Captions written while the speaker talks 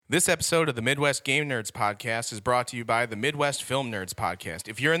This episode of the Midwest Game Nerds Podcast is brought to you by the Midwest Film Nerds Podcast.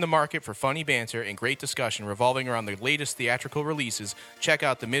 If you're in the market for funny banter and great discussion revolving around the latest theatrical releases, check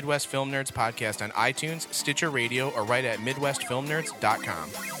out the Midwest Film Nerds Podcast on iTunes, Stitcher Radio, or right at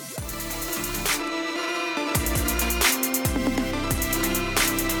MidwestFilmNerds.com.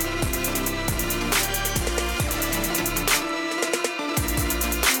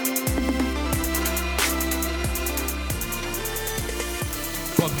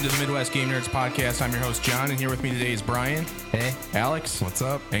 Welcome to the Midwest Game Nerds Podcast. I'm your host, John, and here with me today is Brian. Hey. Alex. What's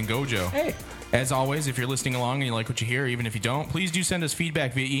up? And Gojo. Hey. As always, if you're listening along and you like what you hear, even if you don't, please do send us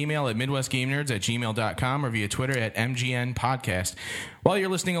feedback via email at MidwestGameNerds@gmail.com or via Twitter at MGNPodcast. While you're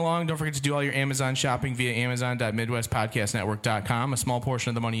listening along, don't forget to do all your Amazon shopping via Amazon.MidwestPodcastNetwork.com. A small portion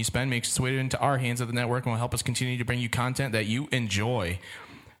of the money you spend makes its way into our hands at the network and will help us continue to bring you content that you enjoy.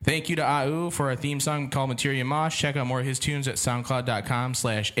 Thank you to Au for our theme song called Materia Mosh. Check out more of his tunes at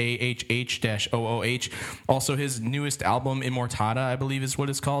soundcloud.com/AHH-OOH. Also, his newest album, Immortata, I believe is what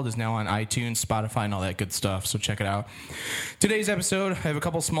it's called, is now on iTunes, Spotify, and all that good stuff, so check it out. Today's episode, I have a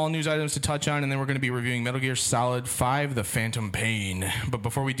couple small news items to touch on, and then we're going to be reviewing Metal Gear Solid 5, The Phantom Pain. But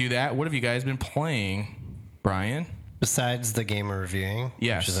before we do that, what have you guys been playing, Brian? Besides the game we're reviewing,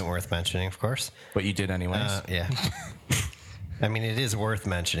 Yes. which isn't worth mentioning, of course. But you did anyways. Yeah. I mean, it is worth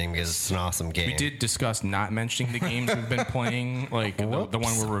mentioning because it's an awesome game. We did discuss not mentioning the games we've been playing, like the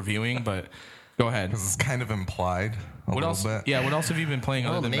one we're reviewing, but go ahead. This is kind of implied a What little else? bit. Yeah, what else have you been playing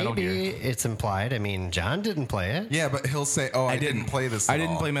other than Metal Gear? Maybe it's implied. I mean, John didn't play it. Yeah, but he'll say, "Oh, I didn't play this." I at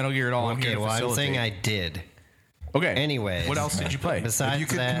didn't all." play Metal Gear at all. I'm Okay, here to well, I'm facilitate. saying I did. Okay. Anyways. What else did you play? Besides If you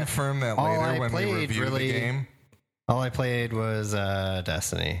could that, confirm that all later I when we played review really- the game. All I played was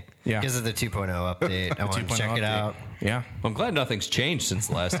Destiny. Yeah. Because of the 2.0 update. I wanted to 2.0 check it update. out. Yeah. I'm glad nothing's changed since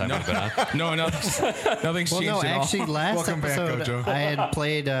the last time we've been on. No, nothing's Well, changed no, at actually, all. last Welcome back, episode Gojo. I had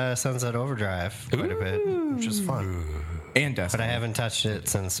played Sunset Overdrive quite a bit, which was fun. And Destiny. But I haven't touched it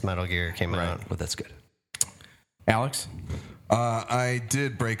since Metal Gear came out. Well, that's good. Alex? I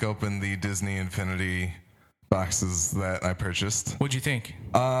did break open the Disney Infinity boxes that I purchased. What'd you think?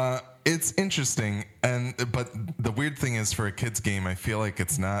 It's interesting, but the weird thing is, for a kids game, I feel like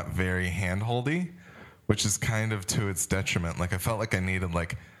it's not very handholdy, which is kind of to its detriment. Like, I felt like I needed,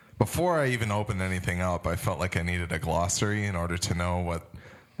 before I even opened anything up, I felt like I needed a glossary in order to know what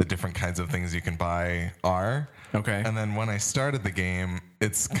the different kinds of things you can buy are. Okay. And then when I started the game,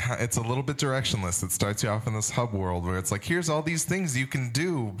 it's a little bit directionless. It starts you off in this hub world where it's like, here's all these things you can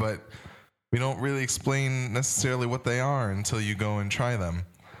do, but we don't really explain necessarily what they are until you go and try them.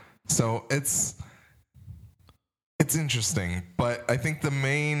 So it's interesting, but I think the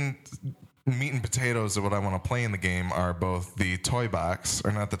main meat and potatoes of what I want to play in the game are both the toy box,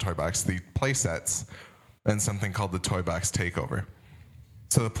 or not the toy box, the play sets, and something called the Toy Box Takeover.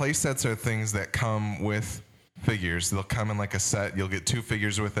 So the play sets are things that come with figures. They'll come in like a set. You'll get 2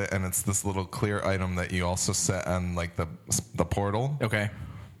 figures with it, and it's this little clear item that you also set on the portal. Okay.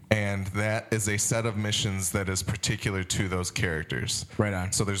 And that is a set of missions that is particular to those characters. Right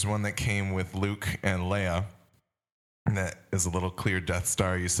on. So there's one that came with Luke and Leia, and that is a little clear Death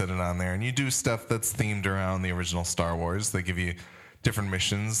Star. You set it on there, and you do stuff that's themed around the original Star Wars. They give you different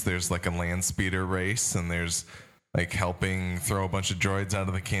missions. There's like a land speeder race, and there's like helping throw a bunch of droids out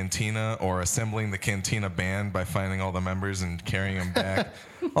of the cantina, or assembling the cantina band by finding all the members and carrying them back.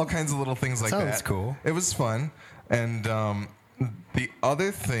 All kinds of little things like that. Sounds cool. It was fun. And the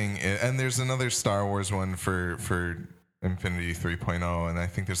other thing and there's another Star Wars one for Infinity 3.0, and I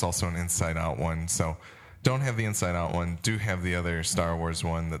think there's also an Inside Out one. So don't have the Inside Out one. Do have the other Star Wars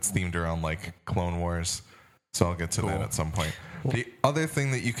one that's themed around like Clone Wars. So I'll get to that at some point. The other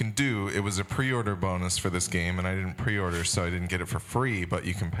thing that you can do, it was a pre-order bonus for this game, and I didn't pre-order, so I didn't get it for free, but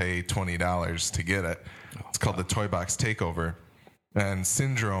you can pay $20 to get it. It's called the Toy Box Takeover. And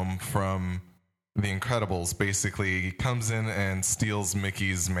Syndrome from The Incredibles basically comes in and steals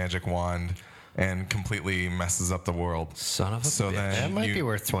Mickey's magic wand and completely messes up the world. Son of a So bitch. then That might be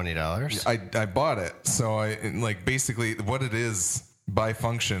worth $20. I bought it. So basically what it is by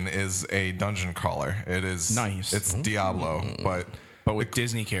function is a dungeon crawler. It is Nice. It's Diablo, but with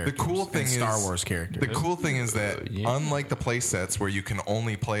Disney characters. the cool thing and is Star Wars characters. The cool thing is that unlike the play sets where you can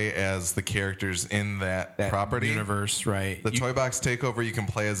only play as the characters in that property universe, right? the Toy Box Takeover, you can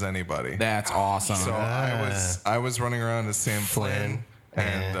play as anybody. That's awesome. So I was running around as Sam Flynn,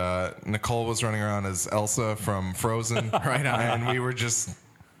 and Nicole was running around as Elsa from Frozen. Right on. And we were just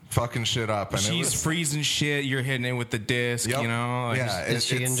fucking shit up. And She's freezing shit. You're hitting it with the disc, Yep. you know? Like, Yeah. Is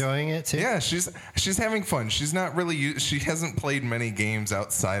she enjoying it too? Yeah, she's having fun. She's not really. She hasn't played many games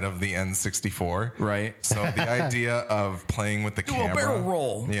outside of the N64. Right. So the idea of playing with the Do a camera, barrel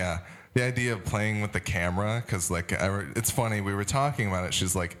roll. Yeah, the idea of playing with the camera, because like it's funny. We were talking about it.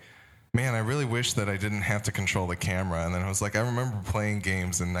 She's like, "Man, I really wish that I didn't have to control the camera." And then I was like, "I remember playing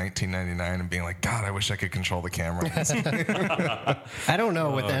games in 1999 and being like, God, I wish I could control the camera." I don't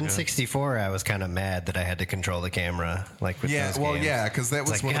know. With N64, I was kind of mad that I had to control the camera. Like with Yeah, those well, games. yeah, because that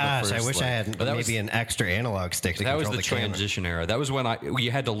was It's like, one gosh, of the first. I wish I had that was- maybe an extra analog stick to That was control the camera. transition era. That was when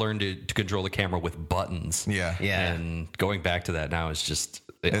you had to learn to control the camera with buttons. Yeah. Yeah. And going back to that now is just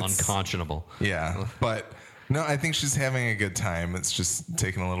unconscionable. Yeah, but no, I think she's having a good time. It's just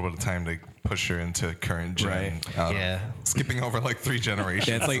taking a little bit of time to push her into current gen. Right. Yeah. Skipping over like 3 generations.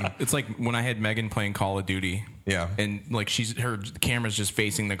 Yeah, it's like when I had Megan playing Call of Duty. Yeah. And like her camera's just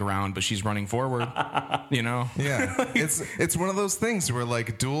facing the ground, but she's running forward. You know? Yeah, it's one of those things where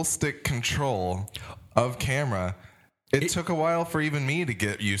like dual stick control of camera. It took a while for even me to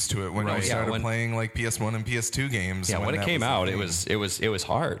get used to it when I Right. started Yeah, playing like PS1 and PS2 games. Yeah, when it that came was a out, thing. it was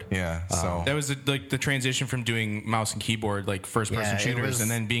hard. Yeah, so That was the transition from doing mouse and keyboard, like first person Yeah, it shooters, was-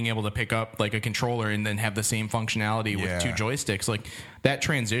 and then being able to pick up like a controller and then have the same functionality Yeah. with 2 joysticks. Like that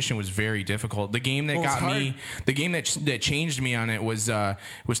transition was very difficult. The game that Well, it's got me, hard. the game that changed me on it was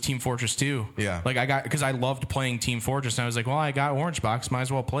Team Fortress 2. Yeah. Like because I loved playing Team Fortress, and I was like, well, I got Orange Box, might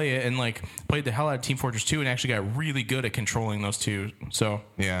as well play it, and like played the hell out of Team Fortress 2, and actually got really good at controlling those two. So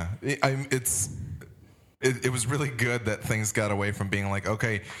yeah, it was really good that things got away from being like,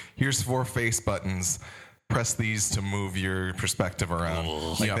 okay, here's 4 face buttons. Press these to move your perspective around.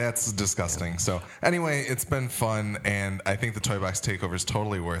 Like Yep. that's disgusting. So anyway, it's been fun, and I think the Toy Box Takeover is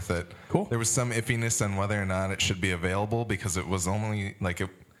totally worth it. Cool. There was some iffiness on whether or not it should be available because it was only like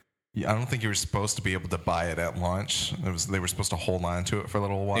I don't think you were supposed to be able to buy it at launch. They were supposed to hold on to it for a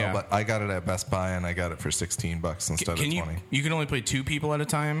little while, Yeah. but I got it at Best Buy and I got it for $16 instead of can $20. you can only play 2 people at a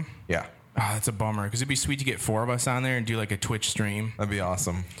time? Yeah, Ah, that's a bummer because it'd be sweet to get 4 of us on there and do like a Twitch stream. that'd be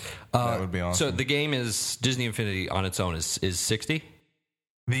awesome. That would be awesome. So the game is Disney Infinity on its own is 60.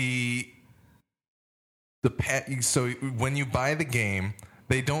 So when you buy the game,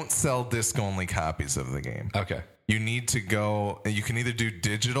 they don't sell disc only copies of the game. Okay. You need to go. You can either do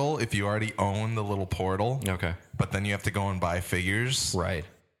digital if you already own the little portal. Okay. But then you have to go and buy figures. Right.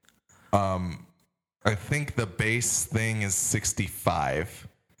 I think the base thing is 65,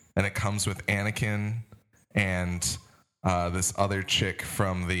 and it comes with Anakin and this other chick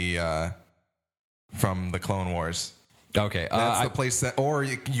from the Clone Wars. Okay. That's the playset, or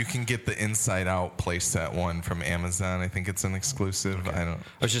you can get the Inside Out playset one from Amazon. I think it's an exclusive. I don't.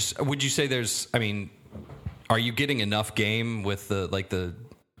 I was just. Would you say there's? I mean, are you getting enough game with the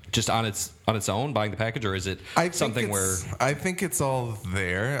just on its own buying the package, or is it something where I think it's all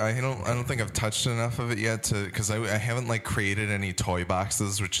there. I don't think I've touched enough of it yet because I haven't like created any toy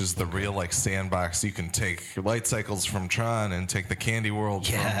boxes, which is the real like sandbox. You can take Light Cycles from Tron and take the Candy World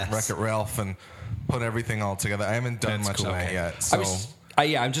from Wreck-It Ralph and put everything all together. I haven't done much of that yet. So I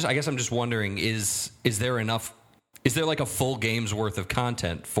guess I'm just wondering is there enough? Is there like a full game's worth of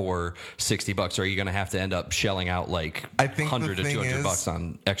content for $60? Or are you going to have to end up shelling out like I think the 100 to thing $200 is-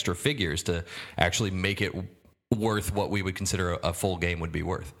 on extra figures to actually make it worth what we would consider a full game would be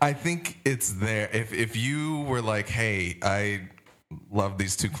worth? I think it's there. If you were like, hey, I love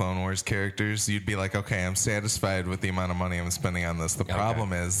these 2 Clone Wars characters, you'd be like, okay, I'm satisfied with the amount of money I'm spending on this. The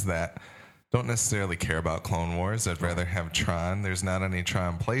problem is that I don't necessarily care about Clone Wars. I'd rather have Tron. There's not any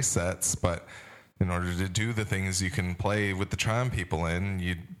Tron play sets, but in order to do the things you can play with the Tron people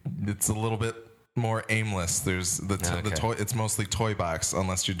in, it's a little bit more aimless. There's the toy. It's mostly Toy Box,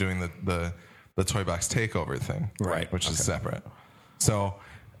 unless you're doing the Toy Box Takeover thing, Right. Which is separate. So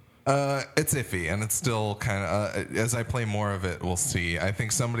it's iffy, and it's still kind of as I play more of it, we'll see. I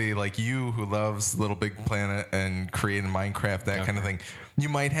think somebody like you who loves Little Big Planet and creating Minecraft, that kind of thing, you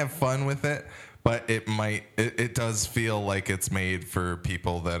might have fun with it. But it does feel like it's made for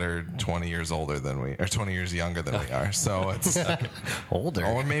people that are 20 years older than we, or 20 years younger than we are. So it's Older.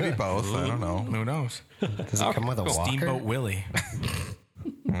 or maybe both. I don't know. Who knows? Does it come with a walker? Steamboat Willie.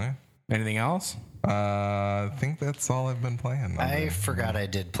 Anything else? I think that's all I've been playing. I forgot I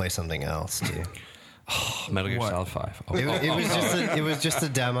did play something else too. Metal Gear Solid 5. It was just a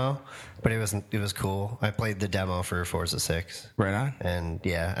demo, but it was cool. I played the demo for Forza 6, Right on. and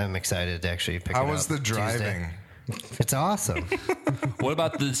yeah, I'm excited to actually pick it up. How was the driving? Tuesday. It's awesome. What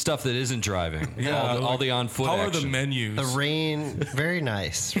about the stuff that isn't driving? All the on foot How are action. the menus? The rain, very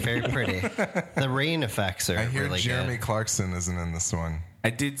nice, very pretty. The rain effects are I hear really Jeremy good. Clarkson isn't in this one. I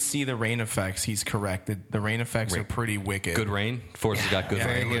did see the rain effects. He's correct. The rain effects are pretty wicked. Good rain. Forza's got good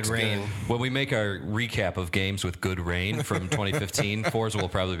Very rain. good rain. When we make our recap of games with good rain from 2015, Forza will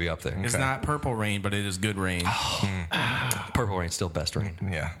probably be up there. It's not purple rain, but it is good rain. Purple rain's still best rain.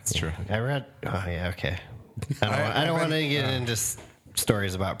 Yeah, it's true. I read. Oh yeah, okay. I don't want to get into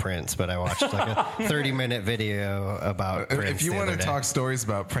stories about Prince, but I watched like a 30-minute video about Prince. If you the want to other day. talk stories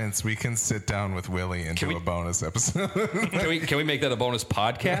about Prince, we can sit down with Willie and do a bonus episode. Can we make that a bonus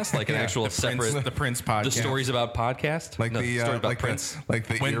podcast, like an actual separate the Prince podcast. the stories about podcast, like No, the stories about like Prince. the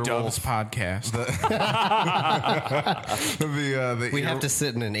When Dove's Earwolf. podcast. The we have to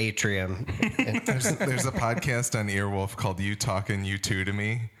sit in an atrium. There's a podcast on Earwolf called "You Talking You Two to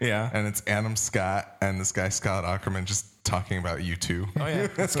Me." Yeah. and it's Adam Scott and this guy Scott Ackerman just talking about U2. Oh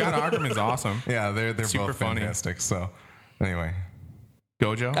yeah, Scott Ackerman's awesome. Yeah, they're Super both funny. fantastic. So anyway,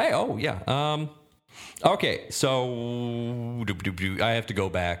 Gojo. Hey, oh yeah. Okay, so I have to go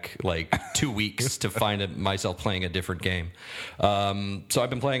back like 2 weeks to find myself playing a different game. So I've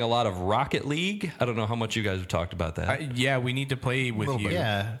been playing a lot of Rocket League. I don't know how much you guys have talked about that. Yeah, we need to play with you. bit.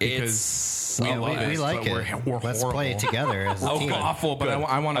 Yeah. because It's we love we it, like but it. We're Let's horrible. play it together as a We're team. awful, but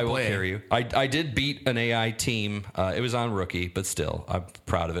I want to I will play. carry you. I did beat an AI team. It was on rookie, but still, I'm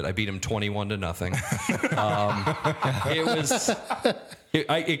proud of it. I beat him 21-0. It was.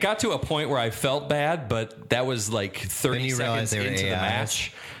 It got to a point where I felt bad, but that was like 30 Then you realized seconds they were into the AIs.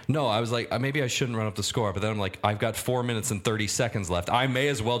 match. No, I was like, maybe I shouldn't run up the score. But then I'm like, I've got 4 minutes and 30 seconds left. I may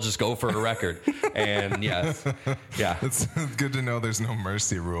as well just go for a record. And yeah. it's good to know there's no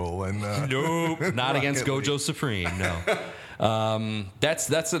mercy rule. And Nope, not against Rocket Gojo Supreme. No,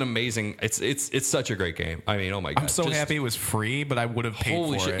 that's an amazing. It's such a great game. I mean, oh my god, I'm so Just- happy it was free, but I would have paid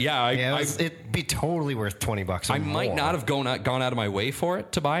Holy for shit! it. Yeah, It'd be totally worth $20. Or I might more. not have gone out of my way for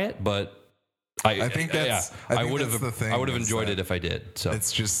it to buy it, but I think that's- I think would that's have the thing I would have is enjoyed that it if I did. So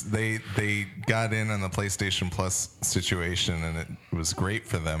it's just they got in on the PlayStation Plus situation, and it was great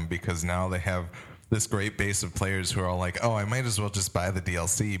for them because now they have this great base of players who are all like, oh, I might as well just buy the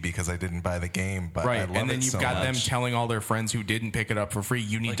DLC because I didn't buy the game. But I Right, love and then it you've so got them much. telling all their friends who didn't pick it up for free,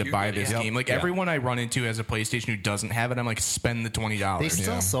 you need to buy this game. Like everyone I run into has a PlayStation who doesn't have it, I'm like, spend the $20. They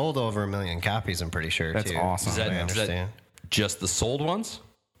still sold over 1 million copies. I'm pretty sure. That's too. awesome. is that, I is that understand. just the sold ones?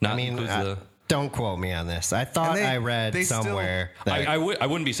 Not I mean, includes the. don't quote me on this. I thought And I read they still- somewhere that I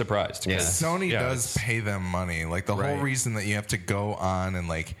wouldn't be surprised. 'cause, Sony yeah, does it's- pay them money. Like the whole reason that you have to go on and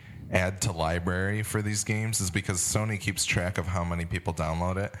like add to library for these games is because Sony keeps track of how many people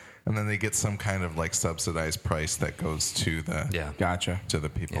download it, and then they get some kind of like subsidized price that goes to the Gotcha. to the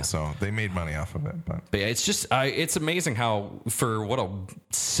people. So they made money off of it. But But yeah, it's just it's amazing how for what a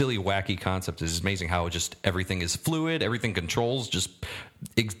silly wacky concept is. It's amazing how just everything is fluid, everything controls just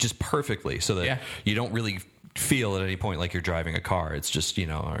perfectly, so that you don't really feel at any point like you're driving a car. It's just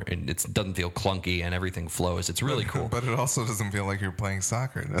and it doesn't feel clunky and everything flows. It's really cool. But it also doesn't feel like you're playing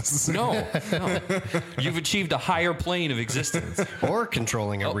soccer necessarily. No, you've achieved a higher plane of existence. or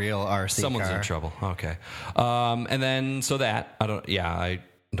controlling a real RC Someone's car. in trouble. Okay, and then so that I don't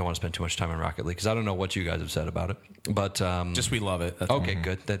want to spend too much time on Rocket League because I don't know what you guys have said about it, but Just we love it. That's okay,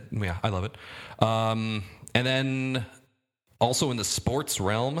 good. I love it. And then also in the sports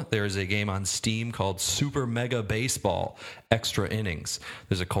realm, there's a game on Steam called Super Mega Baseball Extra Innings.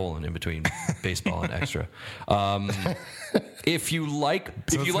 There's a colon in between baseball and extra. If you like,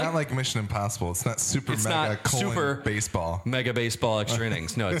 So it's not like Mission Impossible. It's not super It's mega not colon super baseball. Mega Baseball Extra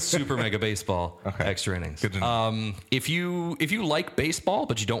Innings. No, it's Super Mega Baseball Extra Innings. Good to know. If you like baseball,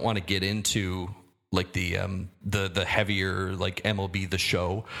 but you don't want to get into like the heavier like MLB The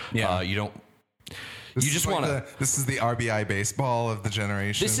Show, you don't. This you is just like want to. This is the RBI baseball of the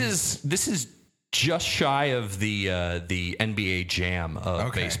generation. This is just shy of the NBA Jam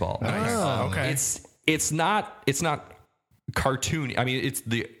of baseball. okay. It's not cartoony. I mean,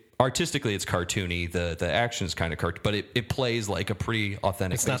 artistically it's cartoony. The action is kind of cartoon, but it plays like a pretty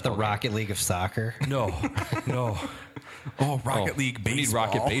authentic. It's not the baseball game. Rocket League of soccer. No. Oh, Rocket League We need baseball.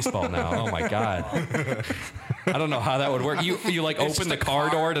 Rocket Baseball now. Oh my god. I don't know how that would work. You like open the car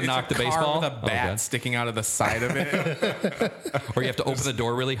door to knock the baseball, with a bat sticking out of the side of it. or you have to open the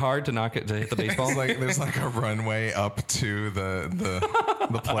door really hard to knock it to hit the baseball. It's like there's like a runway up to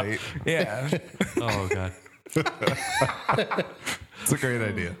the plate. Yeah. Oh god. It's a great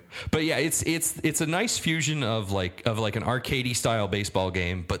idea. But yeah, it's a nice fusion of like an arcadey style baseball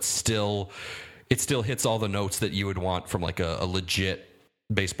game, but it still hits all the notes that you would want from like a legit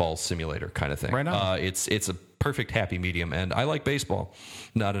baseball simulator kind of thing. Right on. It's a perfect happy medium, and I like baseball,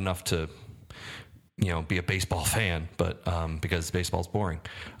 not enough to be a baseball fan, but because baseball's boring.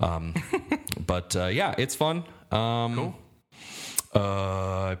 But yeah, it's fun. Cool.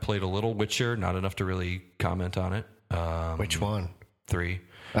 I played a little Witcher, not enough to really comment on it. Which one? 3.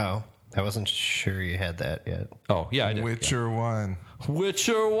 Oh, I wasn't sure you had that yet. Oh, yeah, I did. Witcher 1.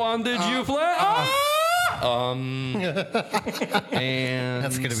 Witcher 1, did you play? And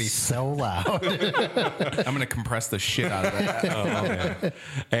That's going to be so loud. I'm going to compress the shit out of that.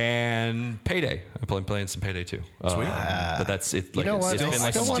 and Payday. I'm playing some Payday too. Sweet. But that's it. Like, You know what? It's I been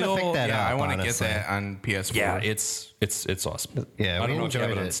like still want to pick that Yeah, up. I want to get honestly. that on PS4. yeah, it's awesome. Yeah, I we don't know if you have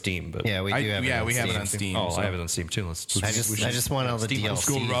it enjoyed on it. Steam, but Yeah, we do have it. Yeah, on we have it Steam. on Steam. oh, so. I have it on Steam too. Let's I just want all the Steam, DLCs. let's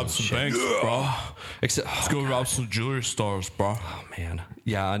go rob and some shit. banks, bro. Except, Let's go rob some jewelry stores, bro. oh man,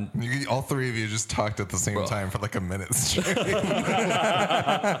 yeah. And All three of you just talked at the same time for like a minute straight.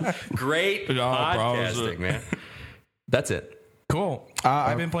 great Yeah, bro, podcasting, man. That's it. Cool.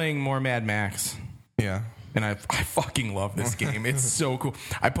 I've been playing more Mad Max. Yeah. And I fucking love this game. It's so cool.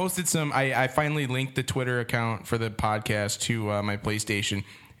 I posted some. I finally linked the Twitter account for the podcast to my PlayStation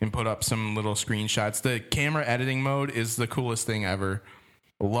and put up some little screenshots. The camera editing mode is the coolest thing ever.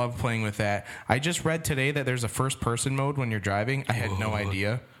 Love playing with that. I just read today that there's a first person mode when you're driving. I had no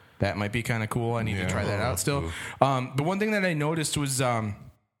idea. That might be kind of cool. I need to try that out still. The one thing that I noticed was I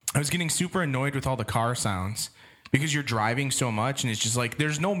was getting super annoyed with all the car sounds. Because you're driving so much, and it's just like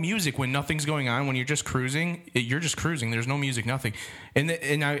there's no music when nothing's going on. When you're just cruising, you're just cruising. There's no music, nothing. And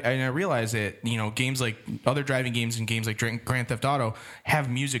I realize that games like other driving games and games like Grand Theft Auto have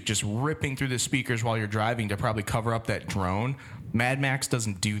music just ripping through the speakers while you're driving to probably cover up that drone. Mad Max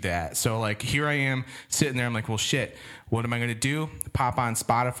doesn't do that. So like here I am sitting there. I'm like, well, shit. What am I gonna do? Pop on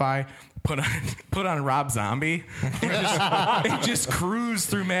Spotify. Put on Rob Zombie and just cruise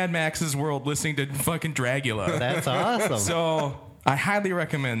through Mad Max's world listening to fucking Dragula. That's awesome. So I highly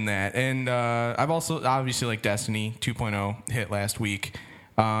recommend that. And I've also obviously like Destiny 2.0 hit last week.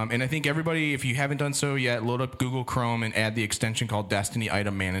 And I think everybody, if you haven't done so yet, load up Google Chrome and add the extension called Destiny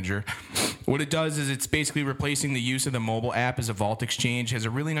Item Manager. What it does is it's basically replacing the use of the mobile app as a vault exchange. It has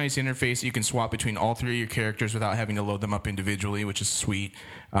a really nice interface. You can swap between all three of your characters without having to load them up individually, which is sweet.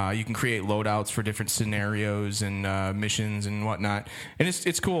 You can create loadouts for different scenarios and missions and whatnot. And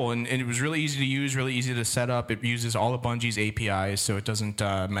it's cool. And it was really easy to use, really easy to set up. It uses all of Bungie's APIs, so it doesn't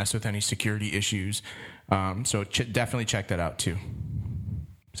mess with any security issues. So definitely check that out, too.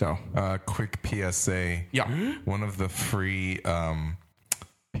 So, Quick PSA. yeah. One of the free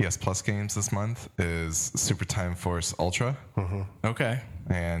PS Plus games this month is Super Time Force Ultra. Okay.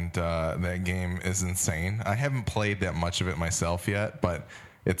 And that game is insane. I haven't played that much of it myself yet, but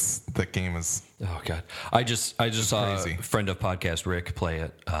the game is Oh God, I just saw crazy. a friend of podcast Rick play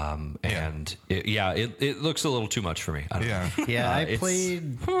it, and it looks a little too much for me. I don't know. Yeah, I it's-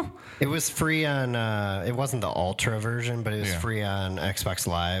 played. It was free on. It wasn't the Ultra version, but it was free on Xbox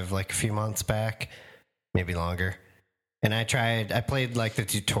Live like a few months back, maybe longer. And I played like the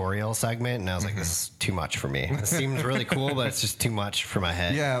tutorial segment, and I was like, "This is too much for me. This seems really cool, but it's just too much for my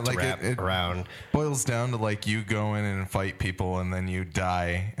head." Yeah, to like wrap it around. boils down to like you go in and fight people, and then you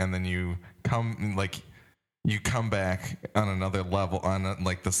die, and then you come back on another level, on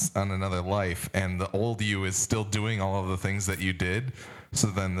another life, and the old you is still doing all of the things that you did. So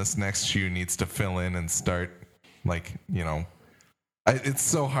then this next you needs to fill in and start it's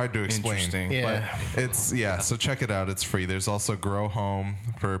so hard to explain. Interesting. Yeah. But so check it out. It's free. There's also Grow Home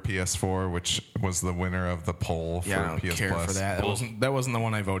for PS4, which was the winner of the poll for Yeah, I don't PS care Plus. for that. That wasn't the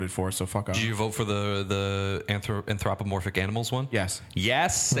one I voted for, so fuck off. Did you vote for the anthropomorphic animals one? Yes.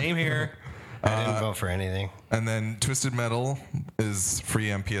 Yes, same here. I didn't vote for anything. And then Twisted Metal is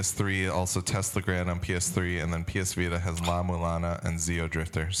free on PS3. Also Teslagrad on PS3, and then PS Vita has La Mulana and Zeo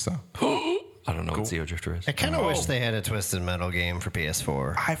Drifter. So I don't know what Zeo Drifter is. I kind of wish they had a Twisted Metal game for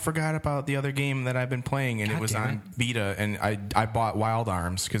PS4. I forgot about the other game that I've been playing, and it was on Vita, and I bought Wild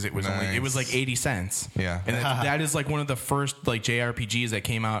Arms because it was it was like 80 cents. Yeah. And that is like one of the first like JRPGs that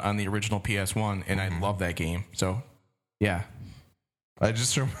came out on the original PS1, and I love that game. So, yeah. I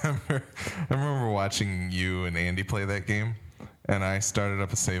just remember watching you and Andy play that game, and I started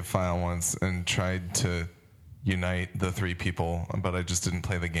up a save file once and tried to unite the three people, but I just didn't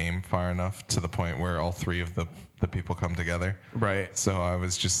play the game far enough to the point where all three of the people come together. Right. So I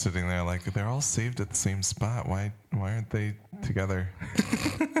was just sitting there like, they're all saved at the same spot. Why aren't they together?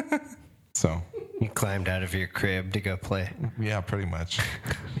 So You climbed out of your crib to go play. yeah, pretty much.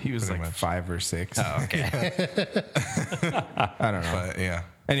 He was Pretty like much. 5 or 6. Oh, okay. I don't know. But yeah.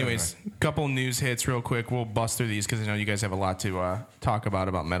 Anyways, couple news hits real quick. We'll bust through these because I know you guys have a lot to talk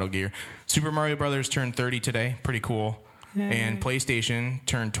about Metal Gear. Super Mario Brothers turned 30 today. Pretty cool. And PlayStation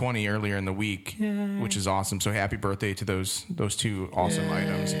turned 20 earlier in the week, which is awesome. So happy birthday to those two awesome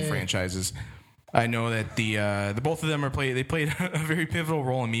items and franchises. I know that the both of them they played a very pivotal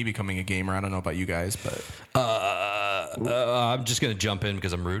role in me becoming a gamer. I don't know about you guys, but I'm just gonna jump in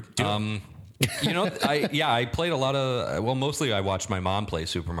because I'm rude. I played a lot of. Well, mostly I watched my mom play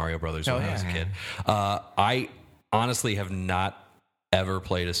Super Mario Brothers when I was a kid. I honestly have not ever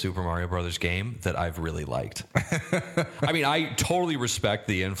played a Super Mario Brothers game that I've really liked. I mean, I totally respect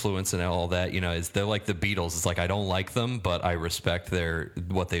the influence and all that. They're like the Beatles. It's like I don't like them, but I respect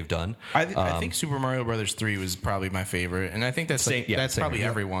what they've done. I think Super Mario Brothers 3 was probably my favorite, and I think that's probably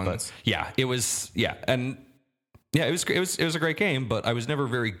everyone's. It was it was a great game, but I was never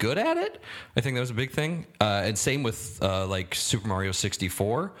very good at it. I think that was a big thing. And same with like Super Mario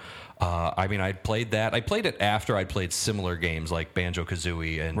 64. I played that. I played it after I'd played similar games like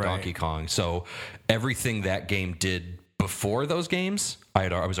Banjo-Kazooie and Donkey Kong. So everything that game did before those games, I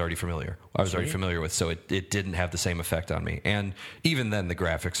was already familiar. Already familiar with, so it didn't have the same effect on me. And even then, the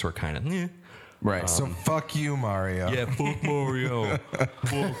graphics were kind of right. So fuck you, Mario. Yeah, fuck Mario.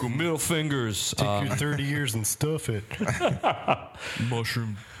 Fuck middle fingers. Take your 30 years and stuff it.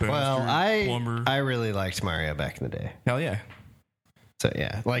 Mushroom. Well, I really liked Mario back in the day. Hell yeah. So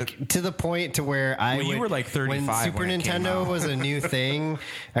yeah, like to the point to where you were like 35 when Super Nintendo was a new thing.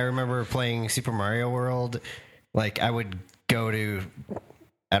 I remember playing Super Mario World. Like I would go to,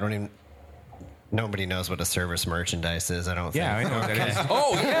 nobody knows what a service merchandise is. I don't think. Yeah, I know what that is.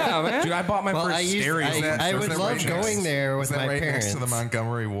 Oh yeah, man. Dude, I bought my first stereo. I would love going there with my right parents. Next to the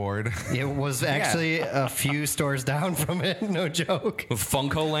Montgomery Ward. It was actually a few stores down from it. No joke. With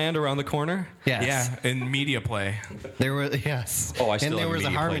Funko Land around the corner. Yes. Yeah, and Media Play. There were yes. Oh, I still and there have was a Media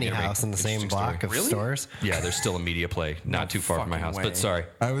Play Harmony near me. House in the same block of stores. Yeah, there's still a Media Play not too far from my house. way. But sorry.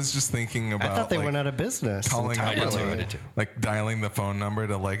 I was just thinking about. I thought they went out of business. Calling up, entirely. I did too. like dialing the phone number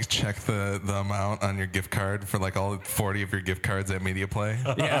to like check the amount on your gift card for like all 40 of your gift cards at Media Play.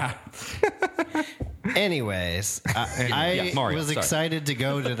 Yeah. Anyways, I Mario, was sorry. excited to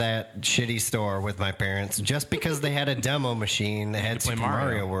go to that shitty store with my parents just because they had a demo machine that had play Super Mario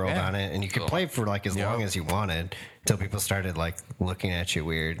Mario. World Yeah. on it, and you could play for like as long as you wanted until people started like looking at you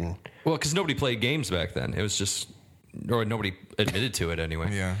weird. And Well, because nobody played games back then. It was just, or nobody admitted to it anyway.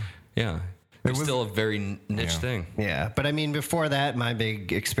 Yeah. Yeah. It was was- still a very niche thing. yeah, but I mean, before that, my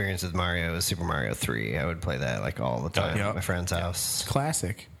big experience with Mario was Super Mario 3. I would play that like all the time yep. at my friend's house.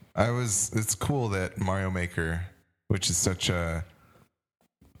 Classic. It's cool that Mario Maker, which is such a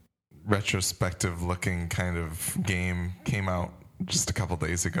retrospective looking kind of game, came out just a couple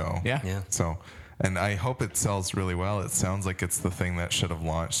days ago. Yeah. Yeah. So, and I hope it sells really well. It sounds like it's the thing that should have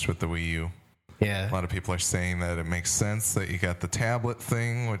launched with the Wii U. Yeah. A lot of people are saying that it makes sense that you got the tablet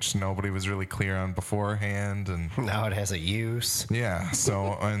thing, which nobody was really clear on beforehand. And Now it has a use. yeah,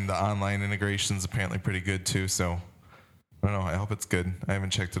 so, and the online integration is apparently pretty good too. So, I don't know. I hope it's good. I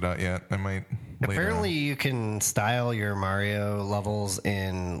haven't checked it out yet. I might. Apparently, you can style your Mario levels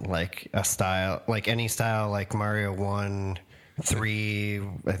in like a style, like any style, like Mario 1, 3,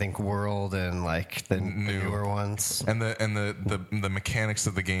 I think World, and like the newer ones. And the mechanics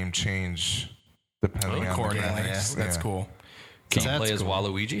of the game change depending on the graphics. That's Yeah. cool. Can you That's play as cool.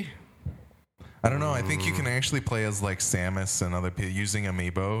 Waluigi? I don't know. I think you can actually play as like Samus and other people using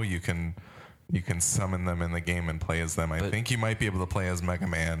Amiibo. You can summon them in the game and play as them. I think you might be able to play as Mega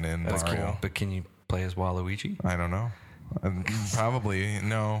Man in Mario. But can you play as Waluigi? I don't know. Probably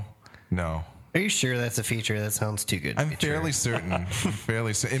no. Are you sure that's a feature? That sounds too good. to I'm be true. fairly certain.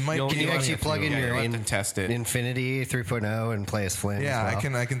 It might. Can you actually plug in your you'll have to test it. Infinity 3.0 and play as Flynn? Yeah, as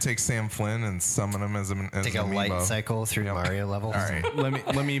well? I can take Sam Flynn and summon him as Take a an light amiibo. cycle through Mario levels. All right.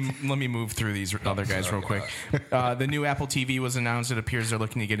 let me move through these other guys real quick. The new Apple TV was announced. It appears they're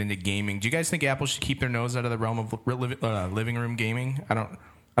looking to get into gaming. Do you guys think Apple should keep their nose out of the realm of living room gaming? I don't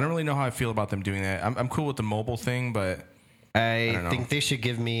really know how I feel about them doing that. I'm cool with the mobile thing, but I don't know. think they should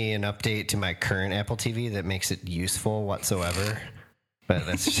give me an update to my current Apple TV that makes it useful whatsoever. But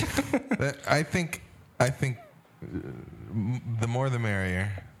that's I think the more the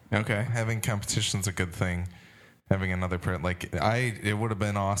merrier. okay. Having competition's a good thing. Having another it would have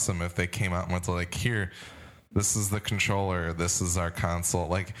been awesome if they came out and went to like, here, this is the controller, this is our console.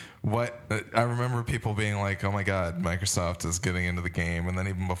 Like what I remember people being like, oh my god, Microsoft is getting into the game, and then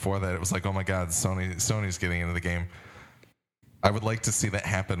even before that it was like, oh my god, Sony's getting into the game. I would like to see that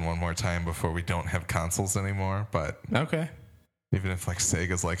happen one more time before we don't have consoles anymore, but Okay. even if like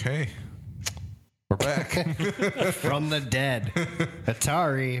Sega's like, hey, we're back. from the dead.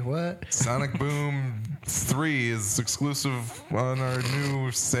 Atari, what? Sonic Boom 3 is exclusive on our new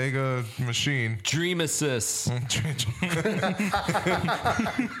Sega machine. Dream Assist.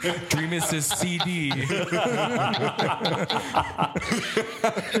 Dream Assist CD.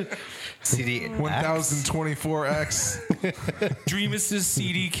 CD 1024X. Dream Assist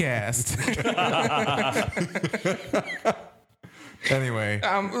CD cast. Anyway,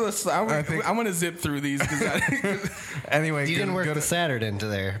 I'm going to zip through these. anyway, You didn't work go the to, Saturn into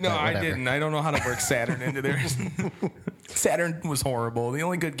there. No, but I whatever. didn't. I don't know how to work Saturn into there. Saturn was horrible. The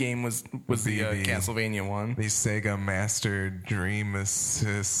only good game was the Castlevania one. the Sega Master Dream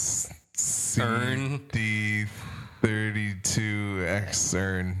Assist Earn. CD32X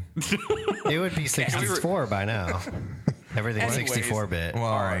Earn. It would be 64 by now. Everything's Anyways. 64-bit. Well,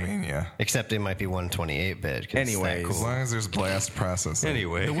 I mean, yeah. Except it might be 128-bit. Anyways. As long as there's blast processing.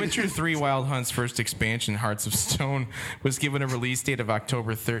 Anyway. The Witcher 3 Wild Hunt's first expansion, Hearts of Stone, was given a release date of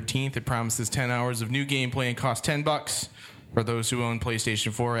October 13th. It promises 10 hours of new gameplay and costs $10 for those who own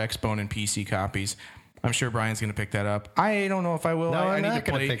PlayStation 4, Xbone, and PC copies. I'm sure Brian's going to pick that up. I don't know if I will. No, I I'm need not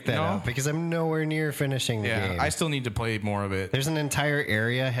to going play. to pick that up because I'm nowhere near finishing the game. I still need to play more of it. There's an entire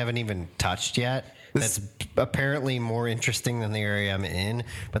area I haven't even touched yet that's apparently more interesting than the area I'm in,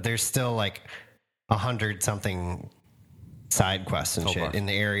 but there's still like 100-something side quests and shit in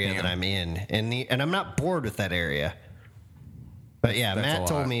the area that I'm in. And I'm not bored with that area. But yeah, That's Matt a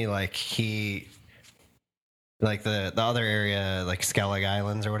told lot. me like the other area, like Skellig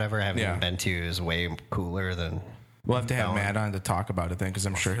Islands or whatever, I haven't even been to, is way cooler than... We'll have to have Matt on to talk about it then, because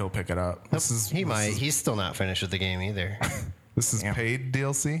I'm sure he'll pick it up. He might. He's still not finished with the game either. This is paid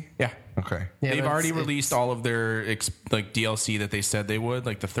DLC? Yeah. Okay. Yeah, They've but already it's- released all of their DLC that they said they would,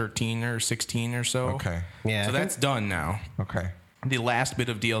 like the 13 or 16 or so. Okay. Yeah, So I think- that's done now. Okay. The last bit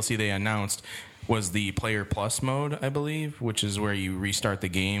of DLC they announced was the Player Plus mode, I believe, which is where you restart the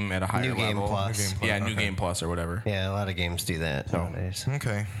game at a higher New Game level. Plus. Yeah, New okay. Game Plus or whatever. Yeah, a lot of games do that nowadays.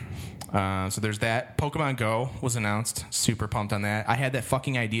 Okay. So there's that. Pokemon Go was announced. Super pumped on that. I had that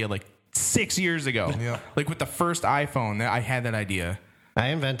fucking idea like 6 years ago. Yep. Like with the first iPhone, I had that idea. I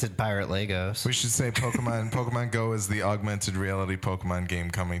invented Pirate Legos. We should say Pokemon Go is the augmented reality Pokemon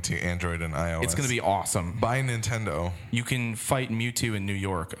game coming to Android and iOS. It's going to be awesome. by Nintendo. You can fight Mewtwo in New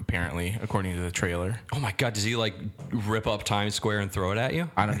York, apparently, according to the trailer. Oh my God, does he like rip up Times Square and throw it at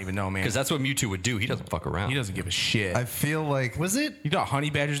you? I don't even know, man. Because that's what Mewtwo would do. He doesn't fuck around. He doesn't give a shit. I feel like Was it? You thought Honey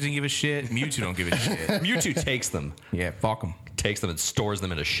Badgers didn't give a shit? Mewtwo don't give a shit. Mewtwo takes them, Yeah, fuck them. and stores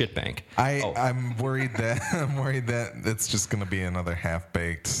them in a shit bank. I'm worried that it's just going to be another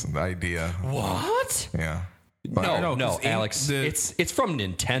half-baked idea. What? Yeah. No, No, 'cause Alex. It's from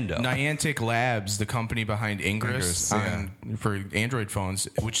Nintendo. Niantic Labs, the company behind Ingress, for Android phones,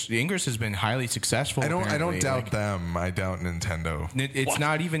 which Ingress has been highly successful. I don't apparently. doubt Like, them. I doubt Nintendo. It's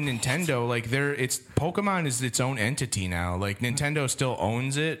not even Nintendo. Like it's Pokemon is its own entity now. Like Nintendo still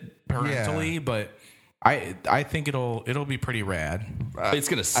owns it parentally, but I think it'll be pretty rad. It's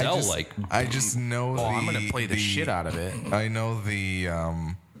gonna sell I just know Oh, I'm gonna play the shit out of it. I know the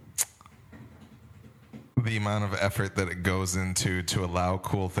amount of effort that it goes into to allow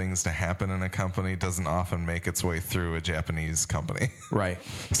cool things to happen in a company doesn't often make its way through a Japanese company. Right.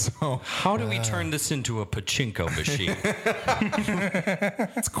 So How do we turn this into a pachinko machine?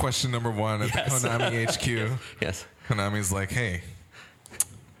 that's question number one at the Konami HQ. Yes. Konami's like, hey,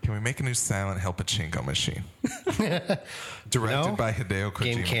 can we make a new Silent Hill pachinko machine? Directed No? by Hideo Kojima.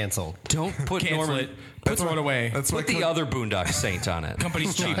 Game canceled. Don't put Cancel Norman. it. Throw it away. That's why Put the other Boondock Saint on it.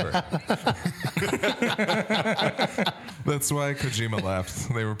 Company's cheaper. That's why Kojima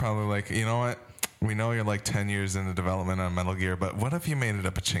left. They were probably like, you know what? We know you're like 10 years into development on Metal Gear, but what if you made it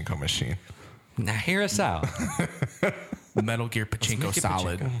a pachinko machine? Now hear us out. Metal Gear Pachinko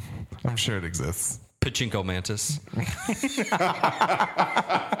Solid. I'm sure it exists. Pachinko Mantis.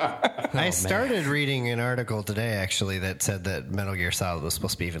 I started reading an article today, actually, that said that Metal Gear Solid was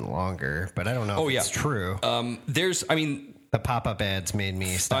supposed to be even longer, but I don't know if it's true. The pop-up ads made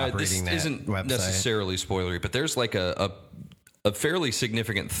me stop this reading that isn't website. necessarily spoilery, but there's like a fairly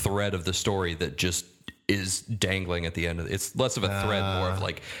significant thread of the story that just is dangling at the end of it. It's less of a thread, more of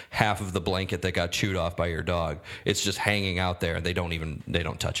like half of the blanket that got chewed off by your dog. It's just hanging out there, and they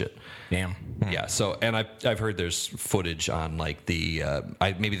don't touch it. Damn. Yeah. So, and I've heard there's footage on like the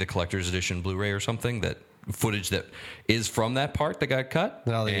maybe the collector's edition Blu-ray or something, that footage that is from that part that got cut.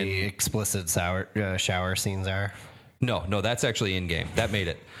 All the And- explicit shower scenes are. No, that's actually in game. That made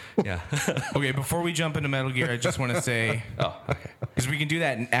it. Yeah. Okay, before we jump into Metal Gear, I just want to say, because we can do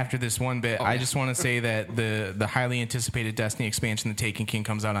that after this one bit. I just want to say that the highly anticipated Destiny expansion, The Taken King,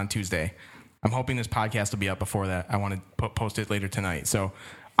 comes out on Tuesday. I'm hoping this podcast will be up before that. I want to post it later tonight. So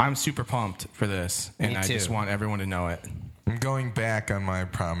I'm super pumped for this, and I just want everyone to know it. I'm going back on my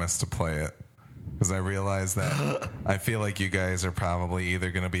promise to play it because I realize that I feel like you guys are probably either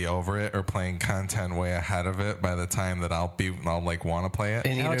going to be over it or playing content way ahead of it by the time that I'll like want to play it.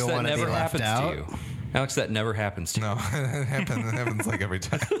 And you Alex, don't that want to be never left happens out. to you. Alex, that never happens to you. No, it happens like every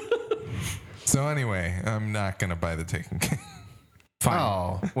time. So anyway, I'm not going to buy the Taken King. Fine.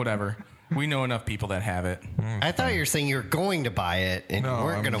 Oh. Whatever. We know enough people that have it. I thought you were saying you were going to buy it and you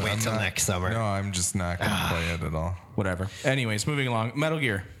weren't going to wait till next summer. No, I'm just not going to play it at all. Whatever. Anyways, moving along. Metal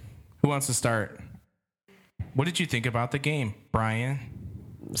Gear. Who wants to start? What did you think about the game, Brian?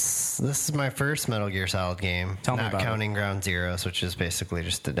 This is my first Metal Gear Solid game. Tell me not about counting Ground Zeroes, which is basically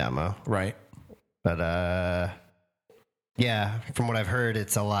just a demo. Right. But yeah, from what I've heard,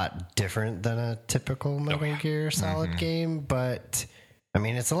 it's a lot different than a typical Metal Gear Solid game. But I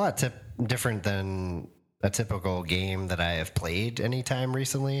mean, it's a lot different than a typical game that I have played anytime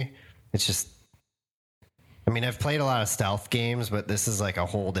recently. It's just, I mean, I've played a lot of stealth games, but this is like a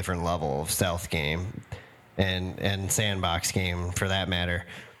whole different level of stealth game and sandbox game for that matter.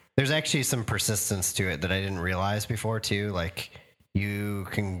 There's actually some persistence to it that I didn't realize before too. Like you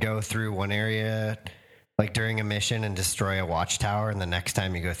can go through one area like during a mission and destroy a watchtower, and the next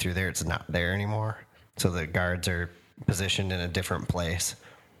time you go through there, it's not there anymore. So the guards are positioned in a different place.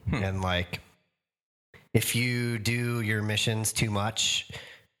 And like if you do your missions too much,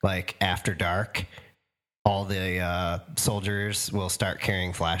 like after dark, all the soldiers will start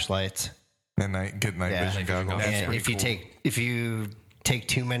carrying flashlights. And get night vision goggles. And if you take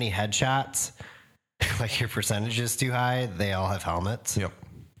too many headshots, like your percentage is too high, they all have helmets. Yep.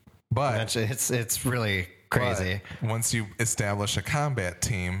 But it's really crazy. But once you establish a combat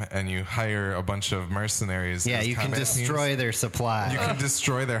team and you hire a bunch of mercenaries, yeah, you can destroy their supply. You can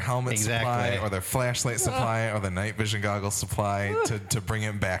destroy their helmet supply or their flashlight supply or the night vision goggles supply to bring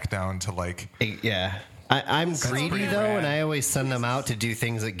it back down to like. Yeah. I'm greedy though, and I always send them out to do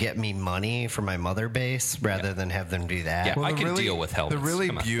things that get me money for my mother base rather than have them do that. Yeah, I can deal with helmets. The really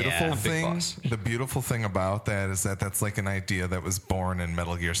beautiful thing about that is that that's like an idea that was born in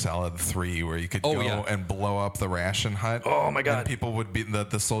Metal Gear Solid 3, where you could go and blow up the ration hut. Oh my god! And people would be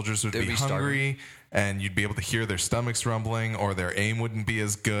the soldiers would be hungry. And you'd be able to hear their stomachs rumbling, or their aim wouldn't be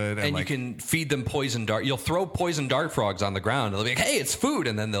as good. And you can feed them poison dart. You'll throw poison dart frogs on the ground, and they'll be like, "Hey, it's food,"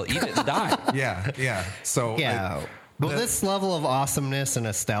 and then they'll eat it and die. Yeah. So this level of awesomeness in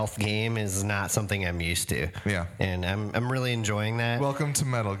a stealth game is not something I'm used to. Yeah, and I'm really enjoying that. Welcome to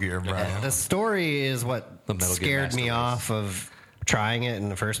Metal Gear, Brian. The story is what scared me off of trying it in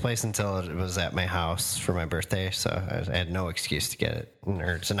the first place until it was at my house for my birthday, so I had no excuse to get it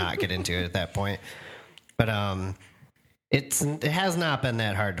or to not get into it at that point. But it has not been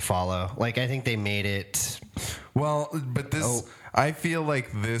that hard to follow. Like I think they made it well, but this I feel like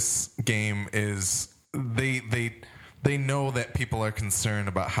this game is they know that people are concerned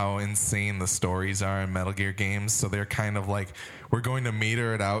about how insane the stories are in Metal Gear games, so they're kind of like, we're going to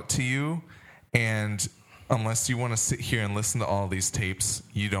meter it out to you, and unless you want to sit here and listen to all these tapes,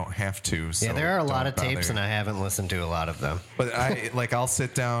 you don't have to. So there are a lot of tapes, and I haven't listened to a lot of them. But I'll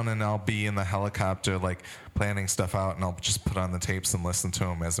sit down and I'll be in the helicopter, like planning stuff out, and I'll just put on the tapes and listen to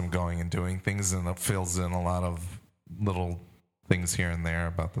them as I'm going and doing things, and it fills in a lot of little things here and there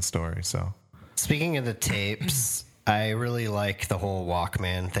about the story. So, speaking of the tapes, I really like the whole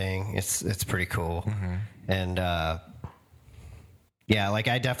Walkman thing. It's pretty cool, and. Yeah, like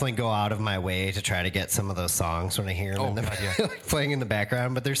I definitely go out of my way to try to get some of those songs when I hear them like playing in the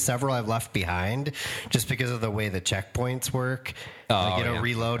background. But there's several I've left behind just because of the way the checkpoints work. I get a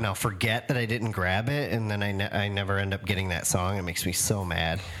reload and I'll forget that I didn't grab it, and then I never end up getting that song. It makes me so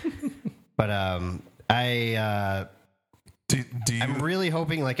mad. But I'm really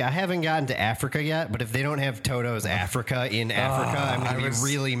hoping, like, I haven't gotten to Africa yet, but if they don't have Toto's Africa in Africa, I'm going to be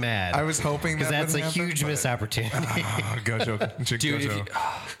really mad. I was hoping because that's a huge missed opportunity. Gojo.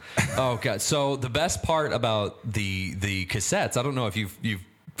 Oh god! So the best part about the cassettes, I don't know if you've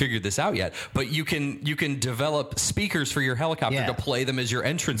figured this out yet, but you can develop speakers for your helicopter to play them as your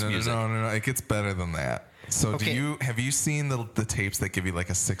entrance music. No, it gets better than that. So have you seen the tapes that give you like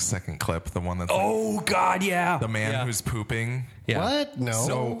a 6-second clip? The one that's god, yeah, the man who's pooping. Yeah. What? No.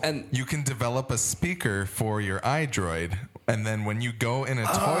 So and you can develop a speaker for your iDroid, and then when you go in a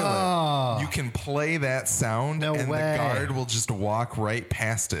toilet, you can play that sound, and the guard will just walk right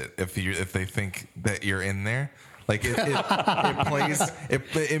past it if they think that you're in there. Like it plays,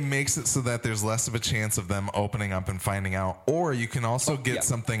 it makes it so that there's less of a chance of them opening up and finding out. Or you can also get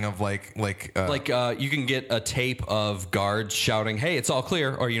something of like you can get a tape of guards shouting, "Hey, it's all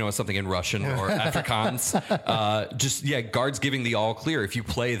clear," or something in Russian or Afrikaans. Guards giving the all clear. If you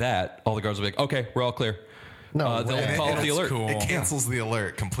play that, all the guards will be like, "Okay, we're all clear." No, they'll call the alert. Cool. It cancels the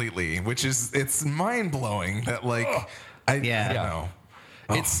alert completely, which is it's mind blowing that I don't know.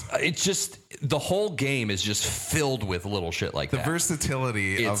 It's just the whole game is just filled with little shit like that. The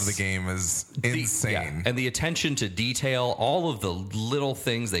versatility of the game is insane. And the attention to detail, all of the little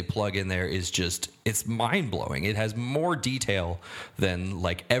things they plug in there is just, it's mind blowing. It has more detail than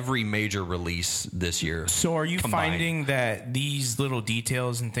like every major release this year. So are you combined. finding that these little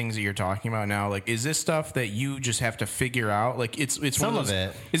details and things that you're talking about now, like, is this stuff that you just have to figure out? Like, it's some one of those,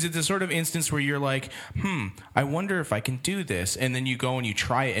 of it. Is it the sort of instance where you're like, I wonder if I can do this, and then you go and you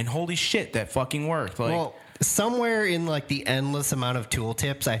try it, and holy shit, that fucking worked. Like, well, somewhere in like the endless amount of tool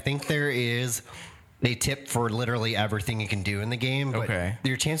tips, I think there is a tip for literally everything you can do in the game. But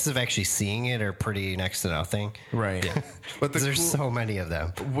your chances of actually seeing it are pretty next to nothing. Right. Yeah. But there's so many of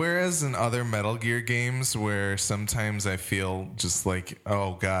them. Whereas in other Metal Gear games where sometimes I feel just like,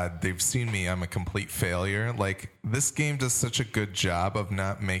 oh God, they've seen me, I'm a complete failure. Like, this game does such a good job of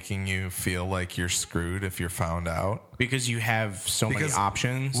not making you feel like you're screwed if you're found out. Because you have so many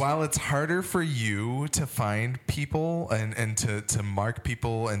options. While it's harder for you to find people and to mark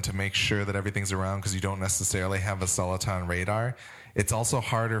people and to make sure that everything's around because you don't necessarily have a Soliton radar, it's also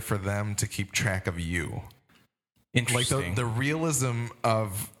harder for them to keep track of you. Interesting. Like the realism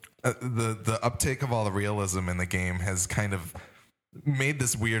of the uptake of all the realism in the game has kind of made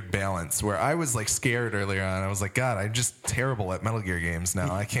this weird balance where I was like scared earlier on. I was like, God, I'm just terrible at Metal Gear games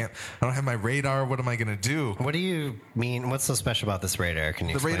now. I don't have my radar. What am I going to do? What do you mean? What's so special about this radar? Can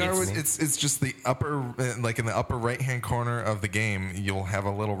you explain radar? It to me? It's just the upper, like in the upper right hand corner of the game, you'll have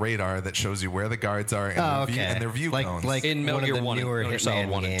a little radar that shows you where the guards are and their view cones. Like in Metal Gear 1 newer and Solid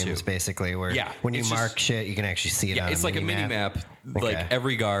 1 and 2 games, basically, where when you mark shit, you can actually see it. On it's like a mini map. Like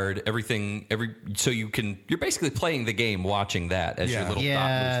every guard, everything, so you're basically playing the game, watching that as your little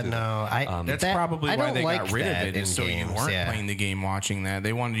dot moves through. That's probably why they got rid of it, is so you weren't yeah. playing the game watching that.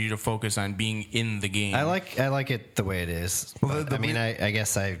 They wanted you to focus on being in the game. I like it the way it is. But, I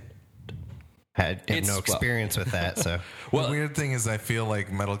guess I have no experience with that. So the weird thing is I feel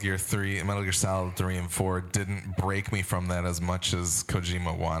like Metal Gear Solid 3 and 4 didn't break me from that as much as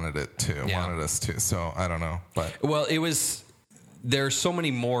Kojima wanted us to. So I don't know. But there's so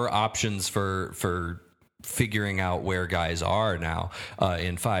many more options for figuring out where guys are now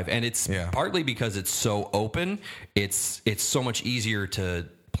in 5, and it's partly because it's so open. It's so much easier to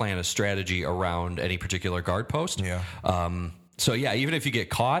plan a strategy around any particular guard post. So even if you get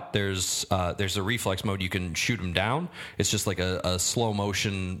caught, there's a reflex mode. You can shoot them down. It's just like a slow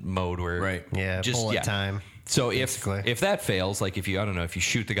motion mode where bullet time. So if that fails, like if you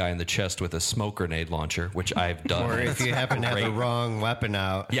shoot the guy in the chest with a smoke grenade launcher, which I've done, or if you happen to have the wrong weapon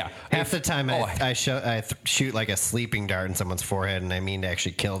out, half the time I shoot like a sleeping dart in someone's forehead, and I mean to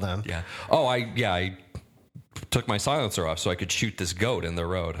actually kill them. I took my silencer off so I could shoot this goat in the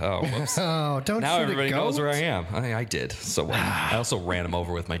road. Oh, whoops! Don't now shoot everybody a goat? knows where I am. I did. So I also ran him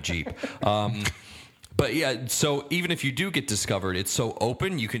over with my Jeep. But so even if you do get discovered, it's so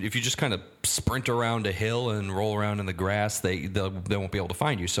open. If you just kind of sprint around a hill and roll around in the grass, they won't be able to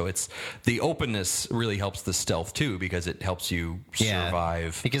find you. So it's the openness really helps the stealth too, because it helps you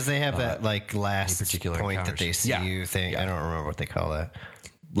survive. Because they have that like last particular point encounters. that they see you thing. I don't remember what they call that.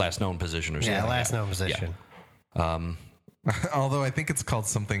 Last known position or something. Yeah, last known position. Although I think it's called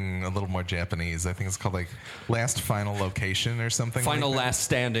something a little more Japanese. I think it's called like last final location or something. Final like that. last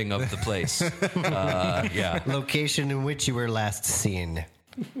standing of the place. Location in which you were last seen.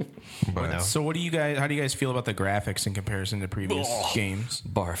 So how do you guys feel about the graphics in comparison to previous games?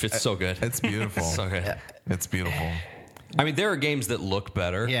 Barf, it's so good. It's beautiful. So good. Yeah. It's beautiful. I mean, there are games that look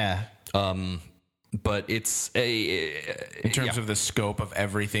better. Yeah. But it's in terms of the scope of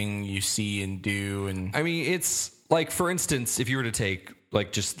everything you see and do, and I mean, it's like, for instance, if you were to take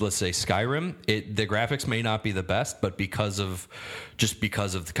like just let's say Skyrim, the graphics may not be the best, but because of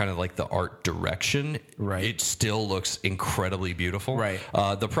kind of like the art direction, it still looks incredibly beautiful. Right.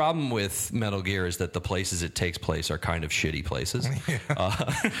 The problem with Metal Gear is that the places it takes place are kind of shitty places,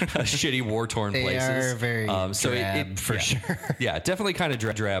 shitty war-torn places. They are very drab, for sure. Yeah, definitely kind of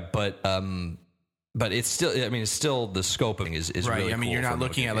drab, but it's still, I mean, it's still the scoping is right. really. I mean, cool you're not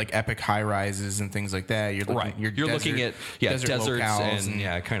looking at like epic high rises and things like that. You're looking, You're looking at deserts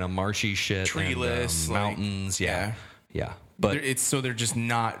and kind of marshy shit, treeless and, mountains. Yeah. But they're just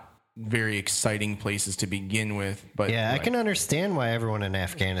not very exciting places to begin with. But yeah, I can understand why everyone in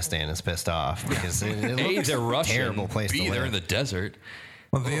Afghanistan is pissed off because it A, looks they're a Russian. terrible place B, to live. they're in the desert.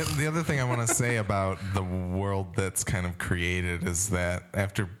 Well, the other thing I want to say about the world that's kind of created is that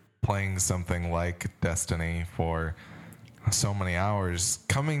after playing something like Destiny for so many hours,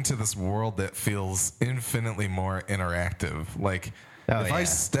 coming to this world that feels infinitely more interactive. Like, if I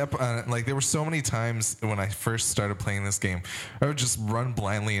step on it, like there were so many times when I first started playing this game, I would just run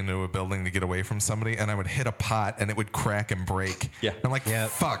blindly into a building to get away from somebody, and I would hit a pot, and it would crack and break. Yeah. And I'm like,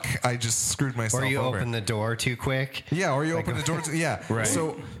 fuck, I just screwed myself Or you over. open the door too quick. Yeah, or you open the door. Yeah. Right.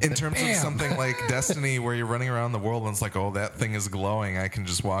 So in terms of something like Destiny, where you're running around the world and it's like, oh, that thing is glowing, I can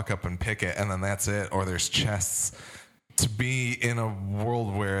just walk up and pick it, and then that's it. Or there's chests. To be in a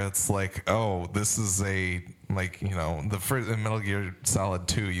world where it's like, oh, this is a, like, you know, the first in Metal Gear Solid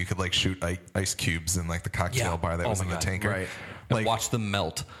 2, you could like shoot ice cubes in like the cocktail bar that was in the tanker. Right. And Like, watch them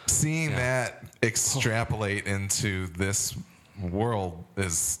melt. seeing that extrapolate into this world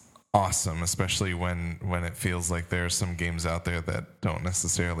is awesome, especially when it feels like there are some games out there that don't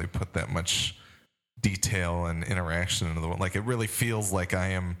necessarily put that much detail and interaction into the world. Like, it really feels like I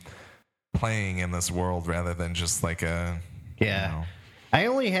am playing in this world rather than just like a you know. I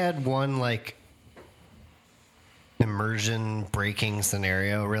only had one like immersion breaking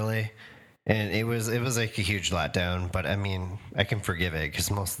scenario really, and it was like a huge letdown, but I mean I can forgive it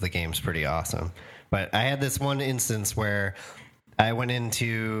because most of the game's pretty awesome. But I had this one instance where I went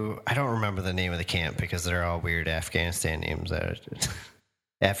into, I don't remember the name of the camp because they're all weird Afghanistan names.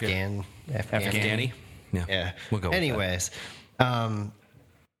 Afghani. Yeah. We'll go with Anyways,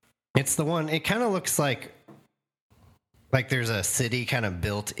 it's the one, it kind of looks like there's a city kind of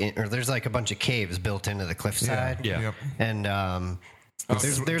built in, or there's like a bunch of caves built into the cliffside. Yeah. Yep. And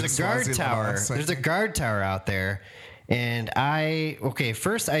there's a guard Swazi tower. Lamas, I There's a think. guard tower out there. And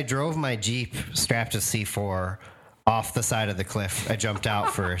first I drove my Jeep strapped to C4 off the side of the cliff. I jumped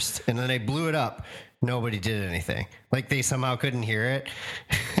out first, and then I blew it up. Nobody did anything. Like they somehow couldn't hear it.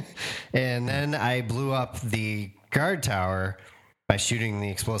 And then I blew up the guard tower by shooting the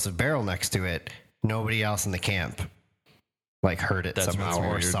explosive barrel next to it. Nobody else in the camp like heard it somehow really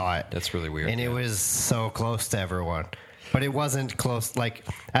or weird. saw it. That's really weird. And it was so close to everyone. But it wasn't close. Like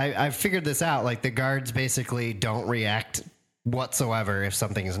I figured this out. Like the guards basically don't react whatsoever if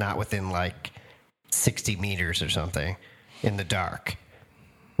something is not within like 60 meters or something in the dark.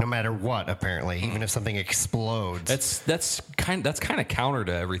 No matter what, apparently, even if something explodes. That's kind of counter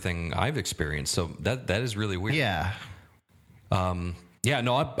to everything I've experienced. So that is really weird. Yeah.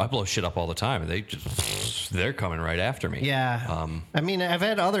 I blow shit up all the time, and they're coming right after me. Yeah. I mean, I've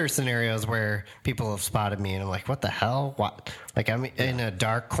had other scenarios where people have spotted me, and I'm like, what the hell? What? Like, I'm in a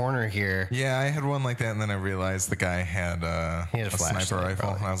dark corner here. Yeah, I had one like that, and then I realized the guy had a sniper flashlight, rifle,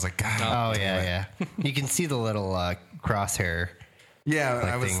 probably. and I was like, God. Oh, yeah. You can see the little crosshair. Yeah, like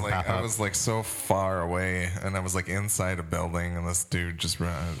I was thing like, pop I up. was like so far away, and I was like inside a building, and this dude just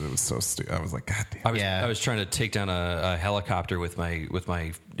ran. It was so stupid. I was like, God damn. Yeah. I was trying to take down a helicopter with my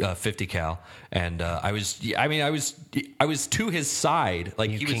 50 cal, and I was to his side,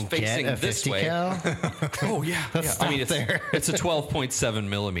 like he was can facing get a this 50 way. cal? Oh yeah. I mean, it's a 12.7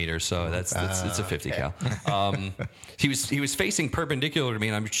 millimeter, so it's a 50 cal. He was facing perpendicular to me,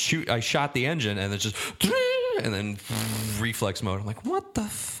 and I shot the engine, and it's just and then reflex mode. I'm like, what the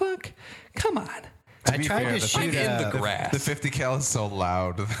fuck? Come on. I tried to shoot in the a... grass. The 50 cal is so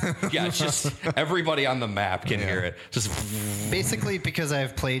loud. Yeah, it's just everybody on the map can hear it. Just Basically, because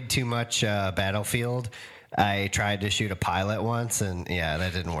I've played too much Battlefield, I tried to shoot a pilot once, and yeah,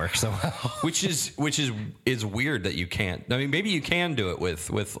 that didn't work so well. which is weird that you can't. I mean, maybe you can do it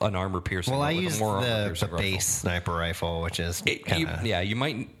with an armor piercing. Well, I with a used more armor the piercing rifle. base sniper rifle, which is kind of... You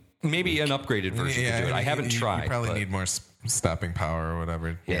might maybe an upgraded version could do it. I haven't tried. You probably but need more stopping power or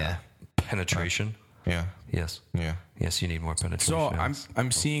whatever. Yeah. penetration. Yeah. Yes. Yeah. Yes, you need more penetration. So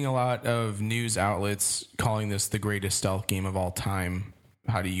I'm seeing a lot of news outlets calling this the greatest stealth game of all time.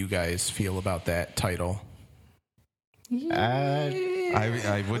 How do you guys feel about that title?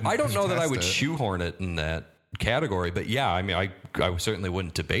 I wouldn't. I don't know that I would contest it. shoehorn it in that category, but yeah, I mean, I certainly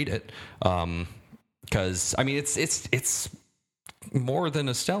wouldn't debate it, because I mean, it's more than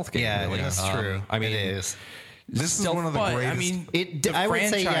a stealth game. Yeah, really. that's true. I mean, it is. This is one of the But, greatest. I mean, I would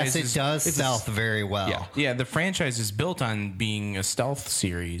say yes, franchise it is- does it's a- stealth very well. Yeah, the franchise is built on being a stealth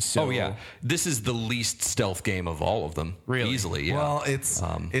series. So oh yeah, this is the least stealth game of all of them. Really? Easily. Yeah. well, it's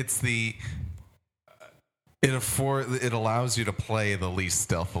the it allows you to play the least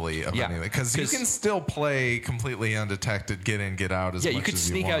stealthily of anything, because you can still play completely undetected, get in, get out as much as you want. You could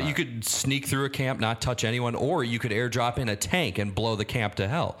sneak out. You could sneak through a camp, not touch anyone, or you could airdrop in a tank and blow the camp to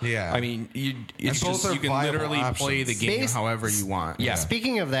hell. Yeah, I mean, you can literally play the game however you want. Yeah.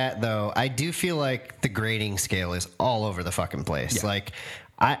 Speaking of that, though, I do feel like the grading scale is all over the fucking place. Yeah. Like,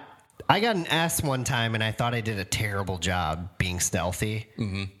 I got an S one time, and I thought I did a terrible job being stealthy.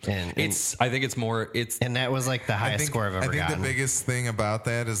 Mm-hmm. And I think it's more. And that was like the highest score I've ever gotten. I think the biggest thing about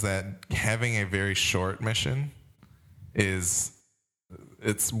that is that having a very short mission it's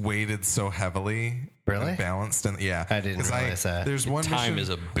weighted so heavily. Really? And balanced, and I didn't realize that. There's one time mission, is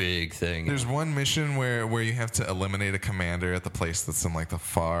a big thing. There's one mission where you have to eliminate a commander at the place that's in like the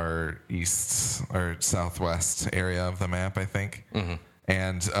far east or southwest area of the map, I think. Mm-hmm.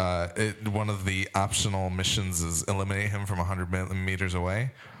 And one of the optional missions is eliminate him from 100 meters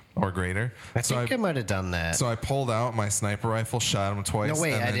away or greater. I think I might have done that. So I pulled out my sniper rifle, shot him twice. No,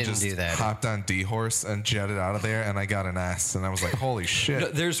 wait, and I then didn't just do that. Hopped on D-Horse and jetted out of there, and I got an S. And I was like, holy shit. No,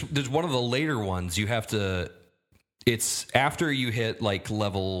 there's one of the later ones you have to... It's after you hit like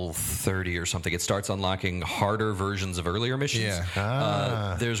level 30 or something, it starts unlocking harder versions of earlier missions.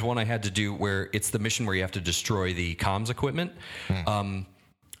 Yeah. There's one I had to do where it's the mission where you have to destroy the comms equipment.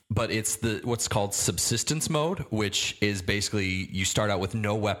 But it's what's called subsistence mode, which is basically you start out with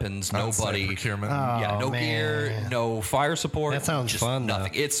no weapons, nobody, procurement. no gear, no fire support. That sounds fun.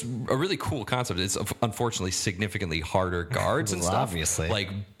 Nothing. Though. It's a really cool concept. It's unfortunately significantly harder guards and stuff. Obviously,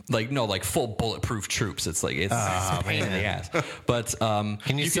 like full bulletproof troops. It's like it's a pain in the ass. But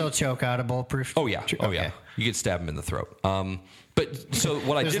can you still choke out a bulletproof? Oh yeah, yeah. You could stab him in the throat. But so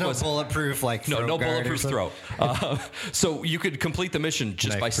what I did was bulletproof no bulletproof throat. So you could complete the mission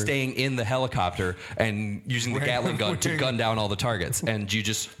just by staying in the helicopter and using the Gatling gun to gun down all the targets. And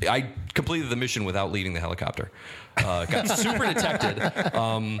I completed the mission without leaving the helicopter. Got super detected,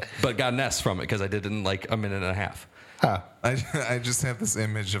 but got an S from it because I did it in like a minute and a half. Huh. I just have this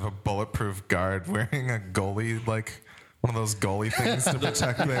image of a bulletproof guard wearing a goalie, like one of those goalie things to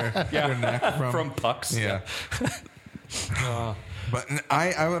protect their neck from pucks. Yeah. But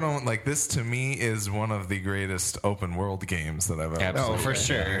I would own, like, this to me is one of the greatest open world games that I've ever played. Oh, for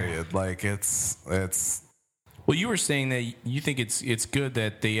sure. Period. Like it's Well, you were saying that you think it's good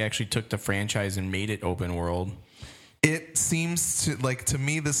that they actually took the franchise and made it open world. It seems to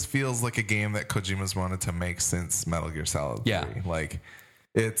me this feels like a game that Kojima's wanted to make since Metal Gear Solid 3. Yeah. Like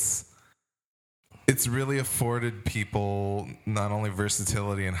it's really afforded people not only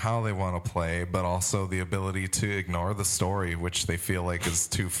versatility in how they want to play, but also the ability to ignore the story, which they feel like is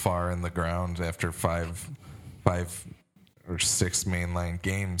too far in the ground after five or six mainline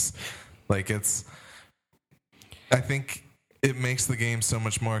games. Like I think it makes the game so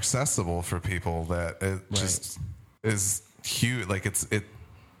much more accessible for people that it just is huge. Like it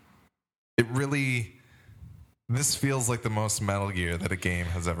really. This feels like the most Metal Gear that a game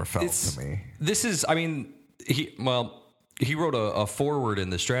has ever felt to me. This is, I mean, he wrote a foreword in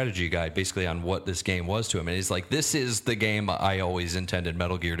the strategy guide basically on what this game was to him. And he's like, this is the game I always intended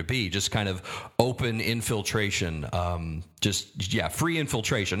Metal Gear to be. Just kind of open infiltration. Free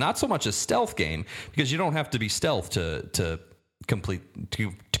infiltration. Not so much a stealth game, because you don't have to be stealth to complete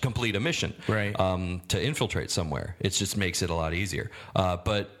a mission. Right. To infiltrate somewhere. It just makes it a lot easier.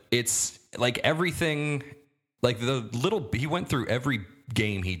 But it's like everything... Like he went through every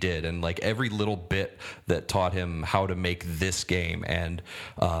game he did and like every little bit that taught him how to make this game. And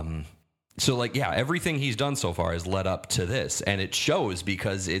so like, yeah, everything he's done so far has led up to this, and it shows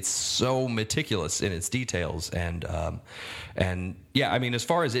because it's so meticulous in its details. And yeah, I mean, as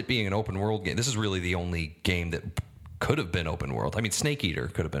far as it being an open world game, this is really the only game that could have been open world. I mean, Snake Eater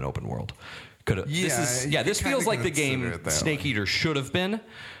could have been open world. This feels like the game Snake Eater should have been.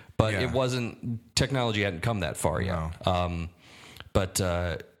 But it wasn't. Technology hadn't come that far yet. No.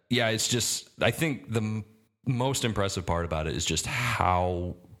 It's just. I think the most impressive part about it is just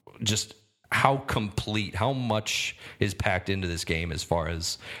how complete, how much is packed into this game as far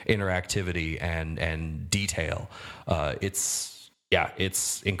as interactivity and detail. It's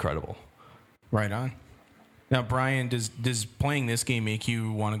incredible. Right on. Now, Brian, does playing this game make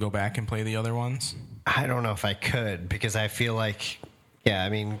you want to go back and play the other ones? I don't know if I could, because I feel like. Yeah, I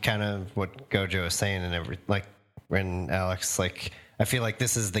mean, kind of what Gojo was saying, and when Alex, like, I feel like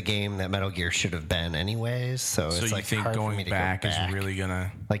this is the game that Metal Gear should have been, anyways. So it's you like think hard going for me to back go back is really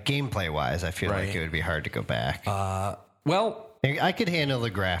gonna, like, gameplay wise, I feel like it would be hard to go back. Well, I could handle the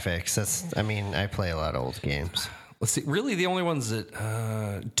graphics. I play a lot of old games. Let's see. Really, the only ones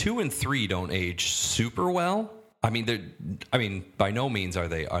that 2 and 3 don't age super well. I mean, by no means are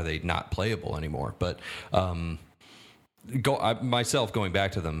they not playable anymore. But going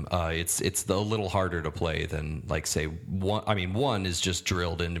back to them, it's a little harder to play than like say one. I mean, 1 is just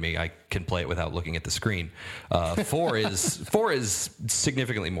drilled into me. I can play it without looking at the screen. 4 is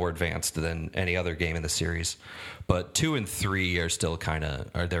significantly more advanced than any other game in the series, but 2 and 3 are still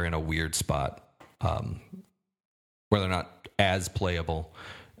they're in a weird spot where they're not as playable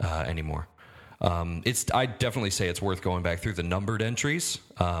anymore. I definitely say it's worth going back through the numbered entries,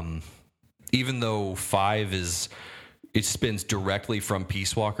 even though 5 it spins directly from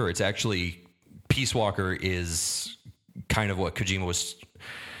Peace Walker. It's actually Peace Walker is kind of what Kojima was.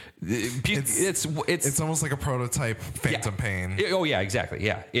 It's almost like a prototype Phantom Pain. Oh yeah, exactly.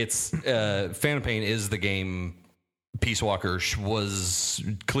 Yeah, it's Phantom Pain is the game Peace Walker was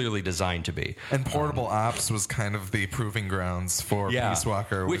clearly designed to be. And Portable Ops was kind of the proving grounds for Peace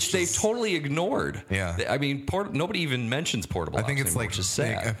Walker. Which they've totally ignored. Yeah. I mean, nobody even mentions Portable Ops. I think it's anymore, which is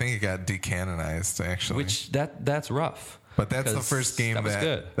sad. I think it got decanonized, actually. Which, that's rough. But that's the first game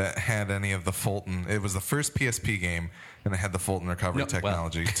that had any of the Fulton. It was the first PSP game, and it had the Fulton recovery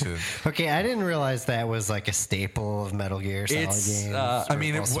technology too. Okay, I didn't realize that was like a staple of Metal Gear Solid games. I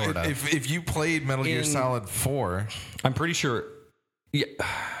mean, if you played Metal Gear Solid 4, I'm pretty sure. Yeah.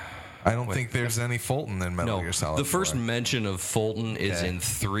 I don't think there's any Fulton in Metal Gear Solid 4. The first mention of Fulton is in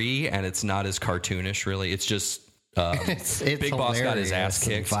 3, and it's not as cartoonish, really. It's just it's Big Boss got his ass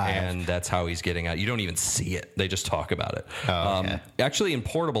kicked, 5. and that's how he's getting out. You don't even see it; they just talk about it. Actually, in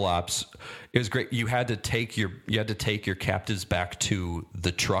Portable Ops, it was great. You had to take your captives back to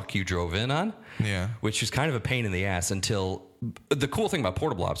the truck you drove in on, which was kind of a pain in the ass. Until the cool thing about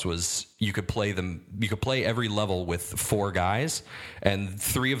Portable Ops was you could play every level with 4 guys, and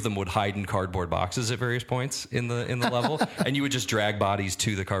 3 of them would hide in cardboard boxes at various points in the level, and you would just drag bodies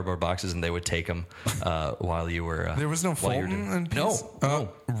to the cardboard boxes, and they would take them while you were. There was no Fulton in Peace? No.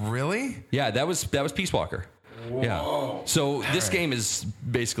 Really? Yeah, that was Peace Walker. Whoa. Yeah. So this game is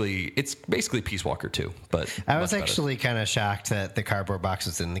basically Peace Walker 2, but I was actually kind of shocked that the cardboard box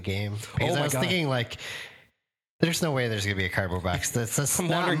was in the game because I was thinking like, there's no way there's going to be a cardboard box. That's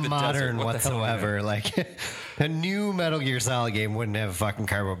not modern whatsoever. Like a new Metal Gear Solid game wouldn't have a fucking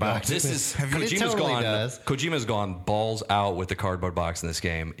cardboard box. No, Kojima's gone balls out with the cardboard box in this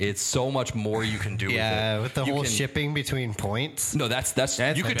game. It's so much more you can do with it. Yeah, with the whole shipping between points. No, that's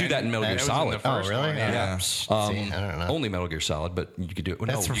you could do that in Metal Gear Solid. Oh, really? Yeah. See, I don't know. Only Metal Gear Solid, but you could do it.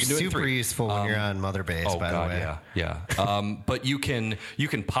 That's you can do super useful when you're on Mother Base, by the way. Yeah. But you can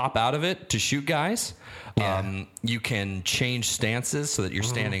pop out of it to shoot guys. Yeah. You can change stances so that you're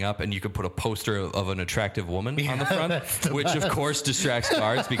standing up, and you could put a poster of an attractive woman on the front, which of course distracts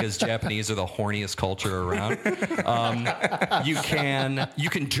guards because Japanese are the horniest culture around. You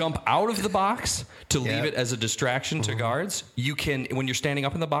can jump out of the box to leave it as a distraction to guards. You can, when you're standing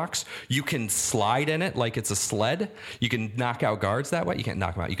up in the box, you can slide in it like it's a sled. You can knock out guards that way. You can't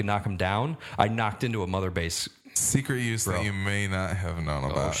knock them out. You can knock them down. I knocked into a Mother Base. Secret use that you may not have known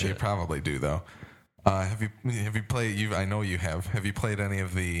about. You probably do though. Have you played? I know you have. Have you played any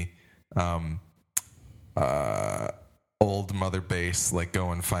of the old Mother Base? Like go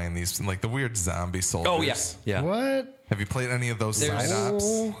and find these, like the weird zombie soldiers. Oh yes, yeah. What? Have you played any of those side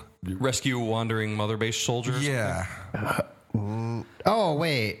ops? Rescue wandering Mother Base soldiers. Yeah. Oh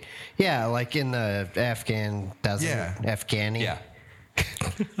wait, yeah, like in the Afghan desert. Yeah. Afghani. Yeah.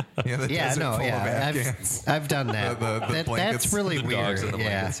 Yeah, the desert full of Afghans. I've done that. That's really the weird. Dogs and the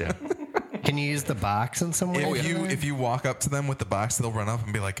blankets, yeah. Can you use the box in some way? If you walk up to them with the box, they'll run up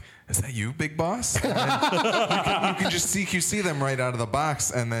and be like, "Is that you, Big Boss?" And you can just see them right out of the box,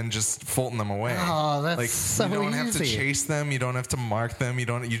 and then just Fulton them away. Oh, that's like so you don't have to easy. chase them. You don't have to mark them. You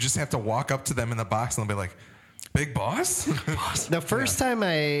just have to walk up to them in the box, and they'll be like, "Big Boss." The first time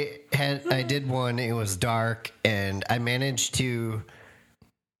I did one, it was dark, and I managed to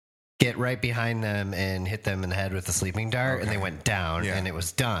get right behind them and hit them in the head with the sleeping dart, and they went down, and it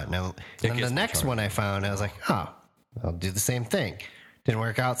was done. Now, then the next one I found, I was like, oh, I'll do the same thing. Didn't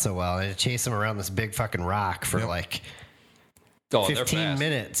work out so well. I had to chase them around this big fucking rock for like 15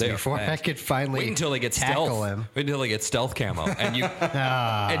 minutes before I could finally wait until they get tackle stealth. him. Wait until they get stealth camo, and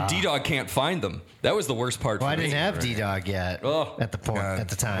and D-Dog can't find them. That was the worst part. Well, for I didn't me. have D-Dog yet at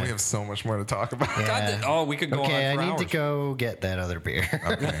the time. We have so much more to talk about. Yeah. We could go on for I need hours. to go get that other beer.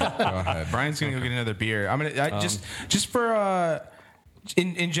 Okay, go ahead. Brian's gonna go get another beer. I'm gonna just for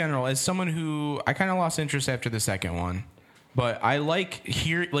in general, as someone who I kind of lost interest after the second one, but I like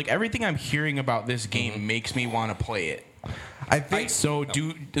everything I'm hearing about this game makes me want to play it. I think So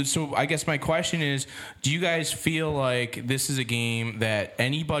I guess my question is, do you guys feel like this is a game that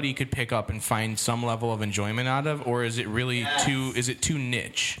anybody could pick up and find some level of enjoyment out of, or is it really too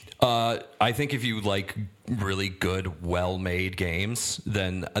niche? I think if you like really good, well-made games,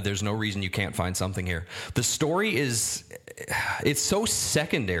 then there's no reason you can't find something here. The story it's so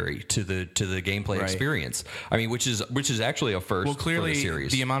secondary to the gameplay experience. I mean, which is actually a first clearly, for the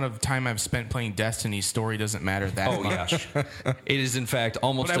series. The amount of time I've spent playing Destiny's story doesn't matter that much. Yeah. It is, in fact,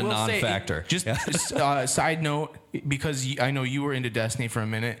 almost a non-factor. Side note, because I know you were into Destiny for a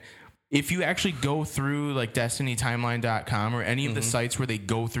minute. If you actually go through like DestinyTimeline.com or any of the sites where they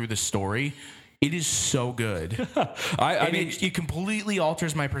go through the story, it is so good. It completely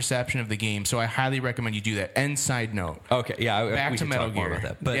alters my perception of the game, so I highly recommend you do that. End side note. Okay, yeah. Back we to can Metal talk more Gear.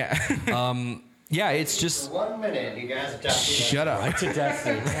 about that. But, yeah. yeah, it's just... For 1 minute, you guys are talking Shut up. right to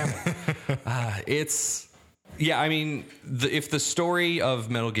Destiny. It's... Yeah, I mean, if the story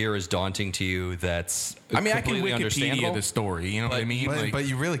of Metal Gear is daunting to you, that's I can completely Wikipedia understandable. the story. You know what I mean? But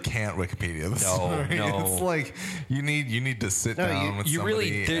you really can't Wikipedia the story. No. It's like you need to sit down with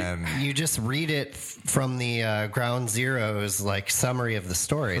somebody and You just read it from the Ground Zero's like summary of the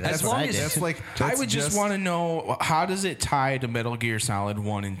story. That's what I did. I would just want to know, how does it tie to Metal Gear Solid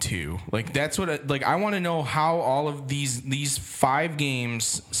 1 and 2? Like, that's what I want to know, how all of these 5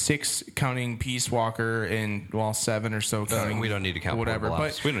 games, 6 counting Peace Walker and 7 or so counting. We don't need to count whatever. Portable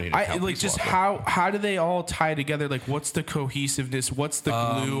Ops. But we don't need to count like, Peace just Walker. how do they all tie together? Like, what's the cohesiveness? What's the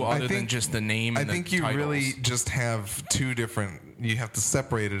glue other than just the name? I And think the you titles? really just have two different. You have to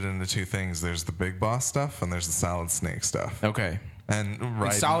separate it into two things. There's the big boss stuff and there's the Solid Snake stuff. Okay. And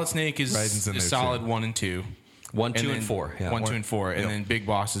Solid Snake is Raiden's in there Solid too. 1 and 2. 1, 2, then and 4. Yeah. 1, 2, and 4, and Yep. then Big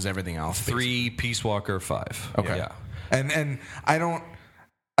Boss is everything else. 3, Peace Walker, 5. Okay. Yeah. And I don't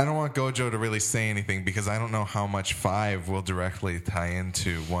want Gojo to really say anything because I don't know how much 5 will directly tie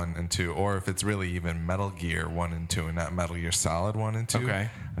into 1 and 2, or if it's really even Metal Gear 1 and 2 and not Metal Gear Solid 1 and 2. Okay.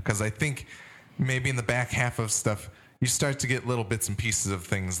 Because I think maybe in the back half of stuff, you start to get little bits and pieces of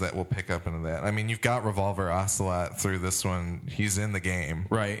things that will pick up into that. I mean, you've got Revolver Ocelot through this one. He's in the game.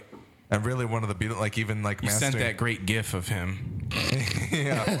 Right. And really one of the, You sent that great gif of him.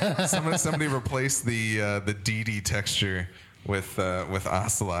 Yeah. Somebody replaced the DD texture with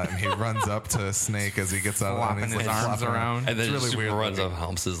Ocelot, and he runs up to Snake as he gets out Flopping and he's his like arms flopping around. And then It's it really just weird runs looking. up,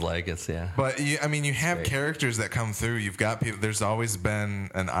 humps his leg. But you have characters that come through. You've got people. There's always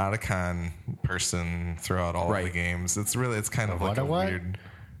been an Otacon person throughout all of the games. It's kind of like a weird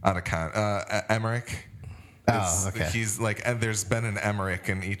Otacon. Emmerich. Okay. He's like, and there's been an Emmerich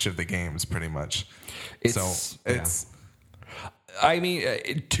in each of the games, pretty much. I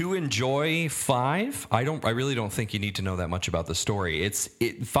mean, to enjoy 5, I really don't think you need to know that much about the story.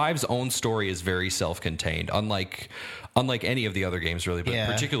 5's own story is very self-contained, unlike any of the other games, really. But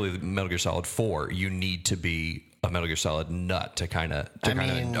particularly Metal Gear Solid 4, you need to be a Metal Gear Solid nut to kind of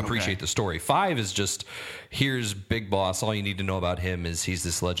appreciate the story. 5 is just, here's Big Boss. All you need to know about him is he's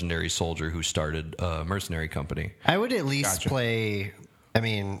this legendary soldier who started a mercenary company. I would at least play. I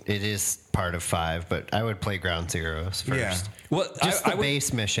mean, it is part of 5, but I would play Ground Zeroes first. Yeah. Well, Just the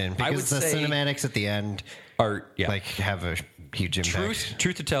base mission, I because would the say cinematics at the end have a huge impact.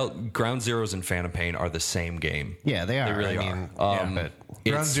 Truth to tell, Ground Zeroes and Phantom Pain are the same game. Yeah, they are. They really are. but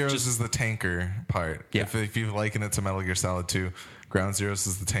Ground it's Zeroes just- is the tanker part. Yeah. If you liken it to Metal Gear Solid 2, Ground Zeroes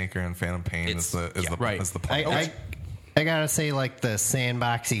is the tanker and Phantom Pain is the plot. I gotta say, like, the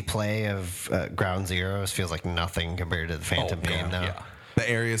sandboxy play of Ground Zeroes feels like nothing compared to the Phantom Pain, though. Yeah. The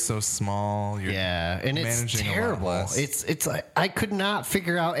area is so small. And it's managing a lot terrible. less. It's like I could not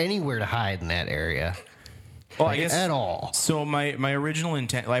figure out anywhere to hide in that area. Well, I guess at all. So my original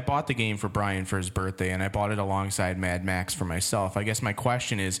intent, I bought the game for Brian for his birthday, and I bought it alongside Mad Max for myself. I guess my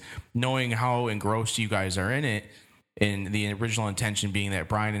question is, knowing how engrossed you guys are in it, and the original intention being that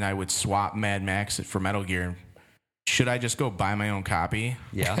Brian and I would swap Mad Max for Metal Gear, should I just go buy my own copy?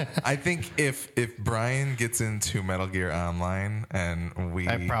 Yeah. I think if Brian gets into Metal Gear Online and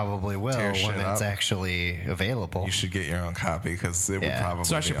I probably will tear when shit it's up, actually available. you should get your own copy because it would probably.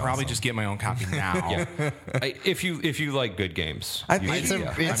 So I should be probably awesome. just get my own copy now. If you like good games, I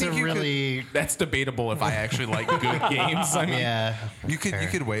think It's a really That's debatable if I actually like good games. I mean, You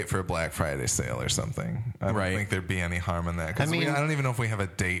could wait for a Black Friday sale or something. I don't think there'd be any harm in that. Because I don't even know if we have a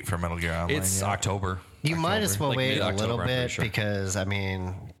date for Metal Gear Online. it's yet. October. You might as well Like wait a mid-October, little I'm pretty bit sure. because I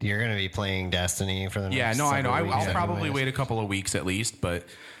mean you're going to be playing Destiny for the next I know. several I'll weeks probably anyways. wait a couple of weeks at least, but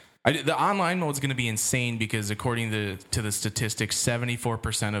The online mode is going to be insane because according to the statistics,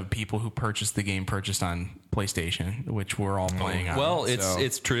 74% of people who purchased the game purchased on PlayStation, which we're all playing on. Well,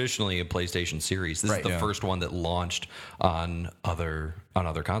 it's traditionally a PlayStation series. This is the first one that launched on other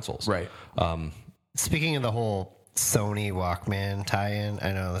consoles. Right. Speaking of the whole Sony Walkman tie-in,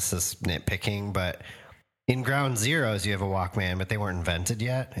 I know this is nitpicking, but in Ground Zeroes you have a Walkman, but they weren't invented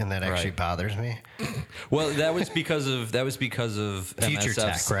yet, and that actually bothers me. Well, that was because of Future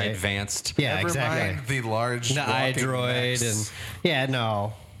MSF's tech, right? advanced. Yeah, Never exactly. mind the large The walking iDroid mechs. and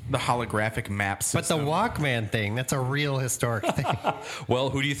the holographic map but system. the Walkman thing, that's a real historic thing. Well,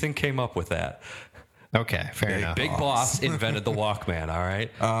 who do you think came up with that? Okay, fair enough. Big Boss invented the Walkman. All right.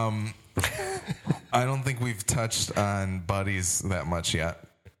 I don't think we've touched on buddies that much yet.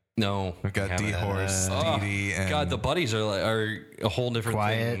 No, We've got D-Horse, DD, and God, the buddies are a whole different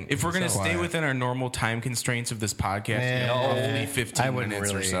Quiet. thing. If we're going to stay quiet. within our normal time constraints of this podcast, only 15 I wouldn't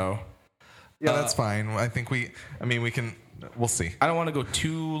minutes or really- so. yeah, that's fine. I think we can. We'll see. I don't want to go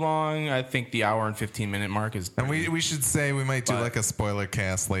too long. I think the hour and 15-minute mark is. And we should say we might do But- like a spoiler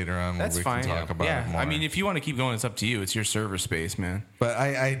cast later on where That's we fine. can talk about it more. I mean, if you want to keep going, it's up to you. It's your server space, man. But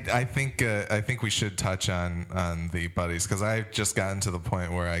I think we should touch on the buddies because I've just gotten to the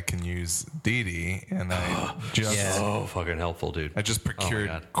point where I can use DD and I just So fucking helpful, dude. I just procured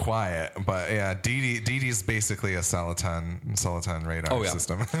God. Quiet. But yeah, DD is basically a Soliton radar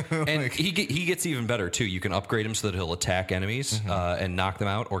system. And he gets even better too. You can upgrade him so that he'll attack enemies and knock them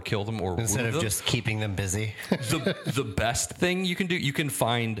out or kill them or Instead wound of them. just keeping them busy. The best thing you can do, you can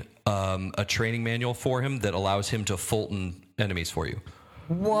find a training manual for him that allows him to Fulton enemies for you.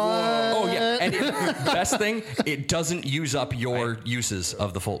 What? Oh yeah, and best thing, it doesn't use up your uses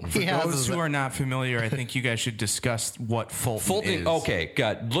of the Fulton. Yeah. Those who are not familiar, I think you guys should discuss what Fulton is. Okay,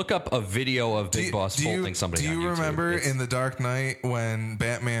 God, look up a video of Big Boss Fultoning somebody. Do on you YouTube. remember It's- in The Dark Knight when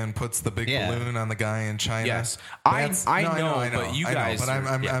Batman puts the big balloon on the guy in China? Yes. That's- I no, know, I know, but you I know, guys But I'm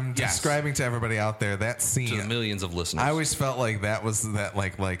are- yes. describing to everybody out there that to scene. the millions of listeners? I always felt like that was that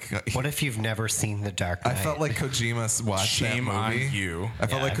like What if you've never seen The Dark Knight? I felt like Kojima watched Shame that movie. on you. I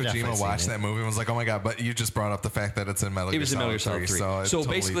felt Yeah, like I've definitely Kojima seen watched it. that movie and was like, "Oh my god!" But you just brought up the fact that it's in Metal Gear It was in Metal Gear Solid 3. So, it So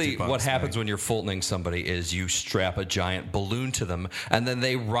totally basically, debunks what me. happens when you're Fultoning somebody is you strap a giant balloon to them, and then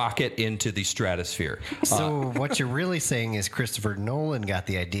they rocket into the stratosphere. So what you're really saying is Christopher Nolan got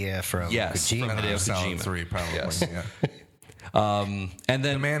the idea from Yes, Kojima. from Metal Gear Hideo Solid Kojima. 3, probably. Yes. Yeah. And The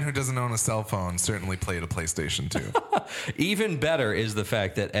then man who doesn't own a cell phone certainly played a PlayStation 2. even better is the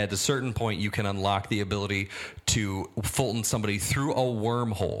fact that at a certain point you can unlock the ability to Fulton somebody through a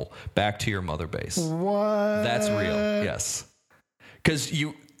wormhole back to your mother base. What? That's real. Yes. Because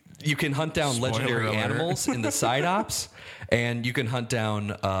you can hunt down legendary alert. animals in the side ops, and you can hunt down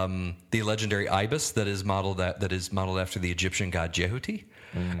the legendary ibis that is modeled after the Egyptian god Jehuti,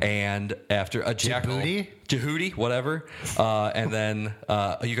 and after a jackal, Jehuti, whatever, and then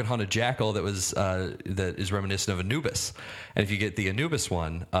you can hunt a jackal that is reminiscent of Anubis, and if you get the Anubis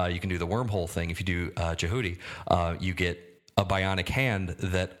one, you can do the wormhole thing. If you do Jehuti, you get a bionic hand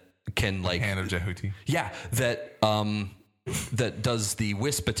that can Hand of Jehuti. that does the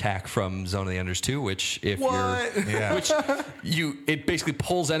wisp attack from Zone of the Enders 2, which it basically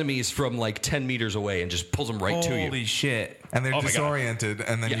pulls enemies from like 10 meters away and just pulls them right to you. Holy shit. And they're Oh my God. disoriented,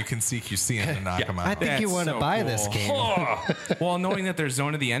 and then you can CQC him and knock him out. I think you That's want to so buy this cool. game. Well, knowing that there's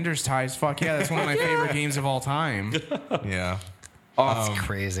Zone of the Enders ties, fuck yeah, that's one of my favorite games of all time. Yeah. That's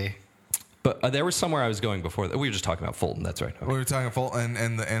crazy. But there was somewhere I was going before that. We were just talking about Fulton. That's right. We were talking Fulton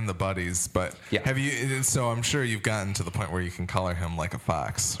and the buddies, but Yeah. have you? So I'm sure you've gotten to the point where you can color him like a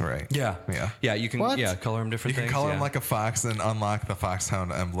fox, right? Yeah. You can What? color him You different can things. color him yeah. like a fox and unlock the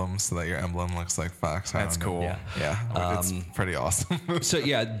foxhound emblem so that your emblem looks like foxhound. That's cool. Yeah. Yeah, it's pretty awesome. So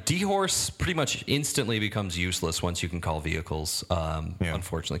yeah, D-Horse pretty much instantly becomes useless once you can call vehicles.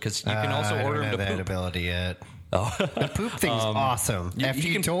 Unfortunately, because you can also I order don't him have to that poop. ability yet. The poop thing's awesome. you After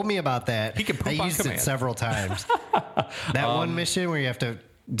you can- told me about that, he can poop I on used it command. several times. That one mission where you have to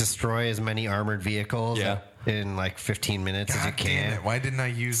destroy as many armored vehicles Yeah. in like 15 minutes as you God damn can. it! Why didn't I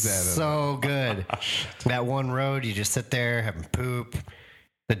use that? So good. That one road, you just sit there, have 'em poop.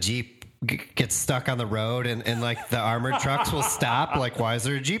 The Jeep gets stuck on the road, and like the armored trucks will stop. Like, why is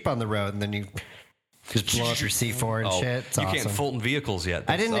there a Jeep on the road? And then you just blow up your C4 and shit. It's you awesome. can't Fulton vehicles yet.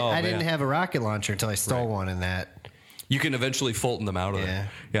 I didn't. Oh, I didn't man. have a rocket launcher until I stole one in that. You can eventually Fulton them out of there.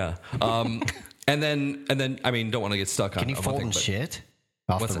 Yeah. And then I mean, don't want to get stuck on. Can you one Fulton thing, but shit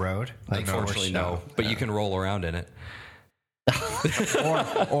off What's the it? road? Like Unfortunately, force? no. But you can roll around in it.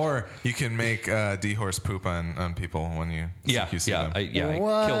 or you can make D-horse poop on people when you CQC them.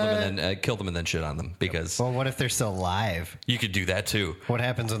 I kill them and then shit on them because. Well, what if they're still alive? You could do that too. What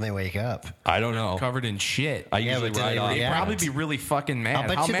happens when they wake up? I don't know. Covered in shit. I usually but do ride they off. They'd react? probably be really fucking mad. I'll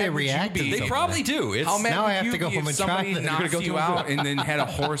bet How you mad they would you react to be? They probably do. It's, How mad Now I would have you to go be home if and somebody try that. knocks you out and then had a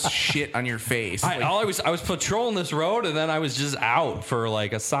horse shit on your face? I was patrolling this road and then I was just out for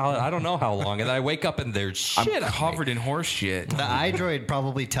like a solid I don't know how long and then I wake up and there's shit I'm covered in horse shit. The iDroid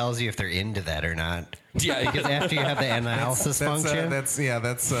probably tells you if they're into that or not. Yeah, Because after you have the analysis function. That's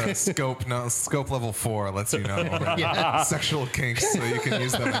scope level 4 lets you know sexual kinks so you can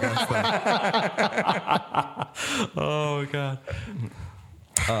use them against them. oh god.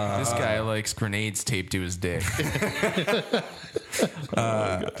 This guy likes grenades taped to his dick.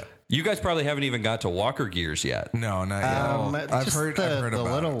 You guys probably haven't even got to walker gears yet. No, not yet. I've just heard the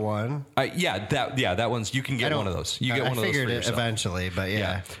about little it. one. That one's you can get one of those. You get one of those. I figured for it yourself. eventually, but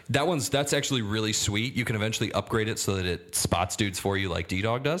yeah. That's actually really sweet. You can eventually upgrade it so that it spots dudes for you like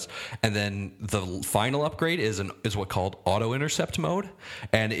D-Dog does. And then the final upgrade is what's called auto intercept mode,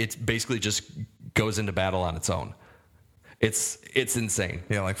 and it basically just goes into battle on its own. It's insane.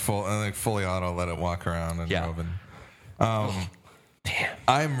 Yeah, like fully auto, let it walk around and move. Damn.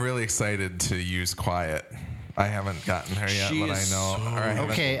 I'm really excited to use Quiet. I haven't gotten her yet, but I know.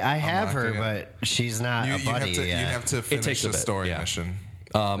 Okay, I have her, but she's not a buddy you yet. have to finish takes a the bit, story yeah. mission.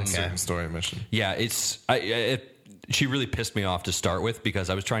 Certain story mission. Yeah, she really pissed me off to start with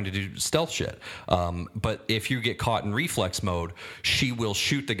because I was trying to do stealth shit. But if you get caught in reflex mode, she will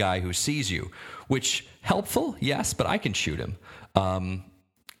shoot the guy who sees you, which helpful, yes, but I can shoot him.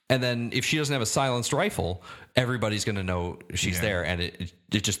 And then if she doesn't have a silenced rifle, everybody's going to know she's there, and it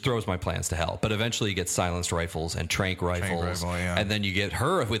just throws my plans to hell. But eventually you get silenced rifles and trank rifles, and then you get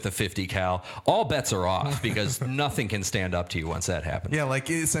her with a 50 cal. All bets are off because nothing can stand up to you once that happens. Yeah, like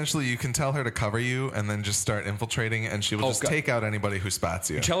essentially you can tell her to cover you and then just start infiltrating, and she will just take out anybody who spots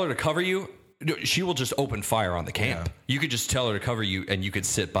you. Tell her to cover you. She will just open fire on the camp. Yeah. You could just tell her to cover you, and you could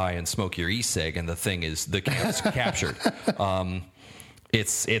sit by and smoke your e-cig, and the camp's captured.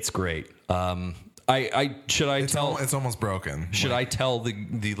 It's great. It's almost broken. Should I tell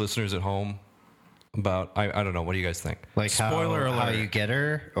the listeners at home about? I don't know. What do you guys think? Like Spoiler how alert. you get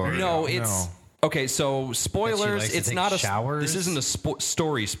her? Or No, it's okay. So spoilers. likes to It's take not showers? This isn't a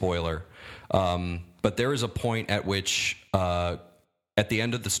story spoiler, but there is a point at which. At the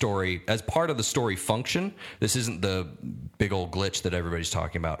end of the story, as part of the story function, this isn't the big old glitch that everybody's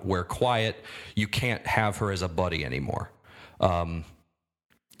talking about, where Quiet, you can't have her as a buddy anymore.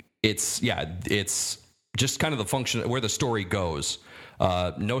 It's just kind of the function where the story goes.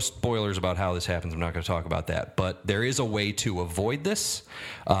 No spoilers about how this happens. I'm not going to talk about that, but there is a way to avoid this.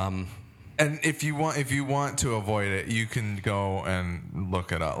 And if you want to avoid it, you can go and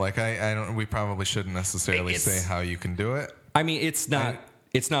look it up. Like we probably shouldn't necessarily say how you can do it. I mean, it's not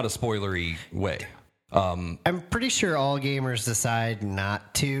a spoilery way. I'm pretty sure all gamers decide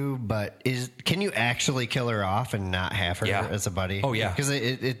not to, but can you actually kill her off and not have her as a buddy? Oh, yeah. Because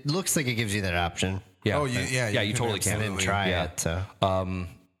it looks like it gives you that option. Yeah. Oh, you totally I can. didn't try it. So. I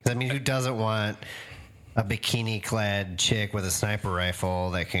mean, who doesn't want a bikini-clad chick with a sniper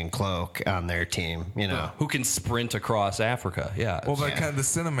rifle that can cloak on their team? You know, Who can sprint across Africa? Yeah. Well, but kind of the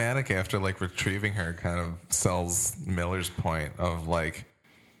cinematic after like retrieving her kind of sells Miller's point of like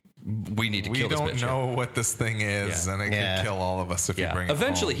we need to kill this bitch. We don't know what this thing is, and it could kill all of us if you bring it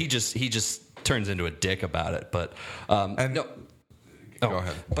Eventually, home. he just turns into a dick about it. But Go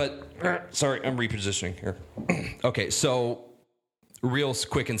ahead. But sorry, I'm repositioning here. Okay, so real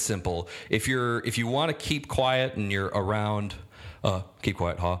quick and simple. If you want to keep quiet and you're around, keep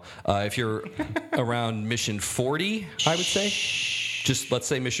quiet, if you're around mission 40, I would say. Just let's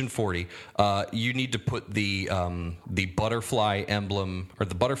say mission 40. You need to put the butterfly emblem or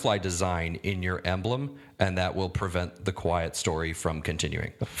the butterfly design in your emblem, and that will prevent the quiet story from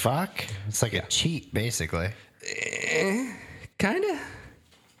continuing. the fuck? It's like a cheat, basically. Kind of.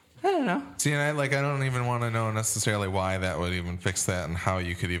 I don't know. See, and I don't even want to know necessarily why that would even fix that and how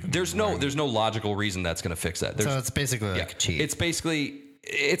you could even. There's no logical reason that's going to fix that. So it's basically like a cheat.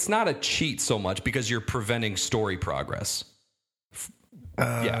 It's not a cheat so much because you're preventing story progress.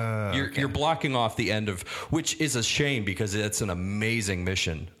 You're blocking off the end of, which is a shame because it's an amazing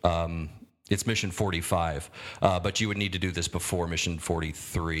mission. It's mission 45, but you would need to do this before mission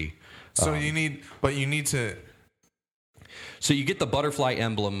 43. So you need to. So you get the butterfly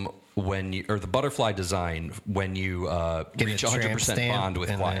emblem or the butterfly design when you reach 100% bond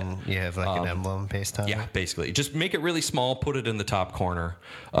with Quiet. And you have like an emblem based on it. Yeah, basically. Just make it really small, put it in the top corner.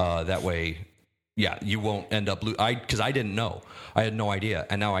 That way you won't end up because I didn't know. I had no idea,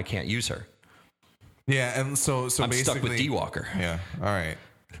 and now I can't use her. Yeah, and so I'm basically stuck with D-Walker. Yeah, all right.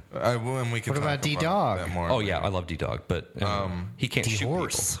 And we can What talk about D-Dog? that more. Oh yeah, I love D-Dog, but he can't shoot people.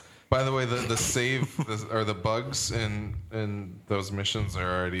 D-Horse. By the way, the save or the bugs in those missions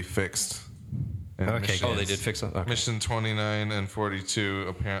are already fixed. Okay, Oh, they did fix it? Okay. Mission 29 and 42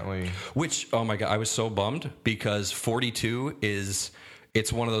 apparently. Which, oh my God, I was so bummed because 42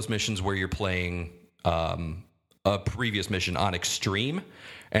 it's one of those missions where you're playing a previous mission on extreme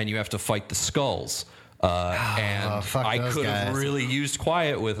and you have to fight the skulls. And I could have really used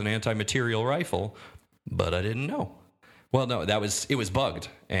quiet with an anti-material rifle, but I didn't know. Well, no, it was bugged.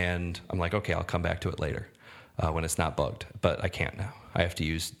 And I'm like, okay, I'll come back to it later when it's not bugged. But I can't now. I have to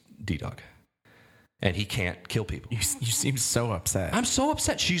use D-Dog. And he can't kill people. You seem so upset. I'm so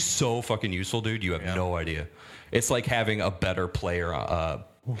upset. She's so fucking useful, dude. You have no idea. It's like having a better player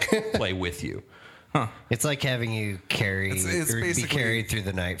play with you. Huh. It's like having you be carried through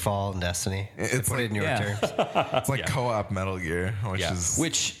the Nightfall in Destiny. It's put like, it in your terms. It's like co-op Metal Gear,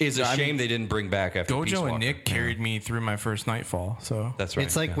 which is a shame they didn't bring back after Peace Gojo Walker. and Nick carried me through my first Nightfall. So That's right.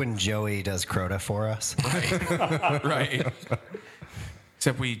 It's like when Joey does Crota for us. right.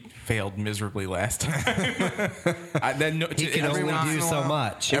 Except we failed miserably last time. He can only do so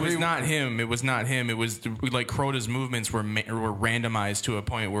much. It was not him. It was like Crota's movements were randomized to a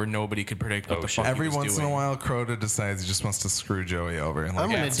point where nobody could predict what the fuck Every he was once doing. in a while, Crota decides he just wants to screw Joey over. And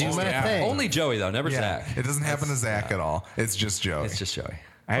I'm going to do my thing. Only Joey, though. Never Zach. It doesn't happen to Zach at all. It's just Joey. It's just Joey.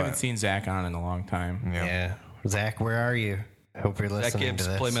 I haven't seen Zach on in a long time. Yeah. Zach, where are you? I hope you're Zach listening Gibbs, to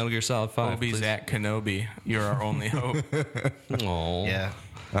this. play Metal Gear Solid 5. Obi Zach Kenobi, you're our only hope. Aww. Yeah.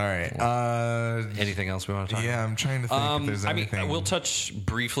 All right. Anything else we want to talk about? Yeah, I'm trying to think if there's anything. I mean, we'll touch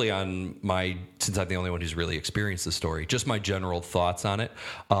briefly on since I'm the only one who's really experienced the story, just my general thoughts on it.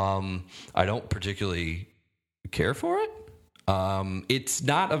 I don't particularly care for it. It's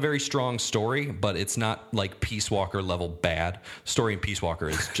not a very strong story, but it's not like Peace Walker level bad. Story in Peace Walker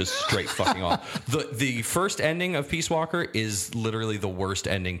is just straight fucking off. The first ending of Peace Walker is literally the worst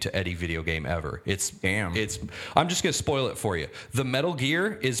ending to any video game ever. I'm just gonna spoil it for you. The Metal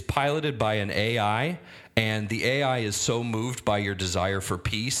Gear is piloted by an AI. And the AI is so moved by your desire for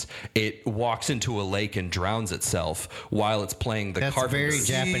peace, it walks into a lake and drowns itself while it's playing the Carpenter very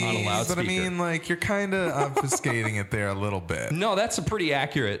Japanese. on a loudspeaker. But I mean, like, you're kind of obfuscating it there a little bit. No, that's a pretty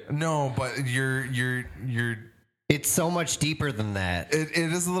accurate. No, but you're. It's so much deeper than that. It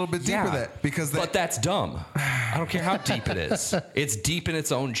is a little bit deeper than that because but that's dumb. I don't care how deep it is. It's deep in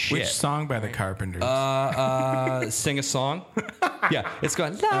its own shit. Which song by the Carpenters? Sing a song. Yeah, it's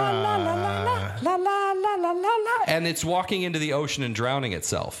going la la la la la la la la la la, and it's walking into the ocean and drowning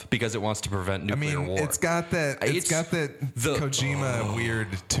itself because it wants to prevent nuclear war. It's got that. It's got that Kojima weird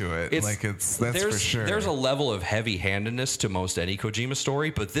to it. That's for sure. There's a level of heavy-handedness to most any Kojima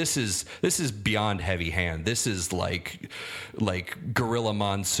story, but this is beyond heavy-hand. This is like Gorilla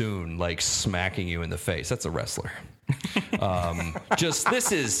Monsoon, like smacking you in the face. That's a wrestler.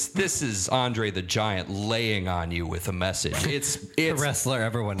 This is Andre the Giant laying on you with a message. It's the wrestler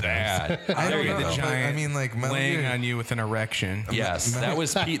everyone knows. bad. I don't know. the Giant I mean, like laying on you with an erection. Yes, that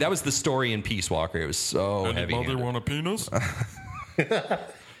was the story in Peace Walker. It was so heavy. Mother want a penis?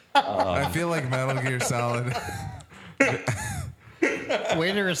 I feel like Metal Gear Solid.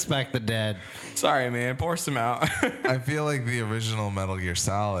 Way to respect the dead. Sorry, man. Pour some out. I feel like the original Metal Gear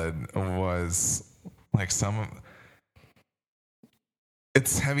Solid was like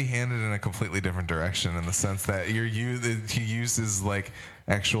it's heavy-handed in a completely different direction in the sense that he uses like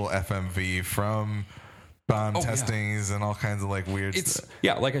actual FMV from bomb testings and all kinds of like weird stuff.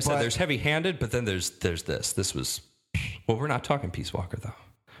 Yeah, like I said, there's heavy-handed, but then there's this. This was we're not talking Peace Walker though.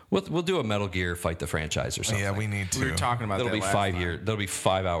 We'll do a Metal Gear Fight the Franchise or something. Yeah, we need to. We were talking about that'll that be last 5 time. years. That'll be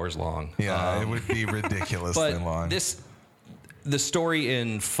 5 hours long. Yeah, it would be ridiculously long. The story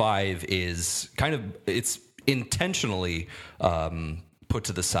in 5 is it's intentionally put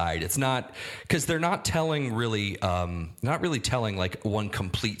to the side. It's not because they're not telling really, not really telling like one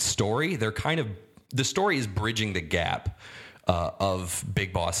complete story. The story is bridging the gap of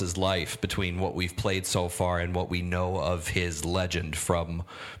Big Boss's life between what we've played so far and what we know of his legend from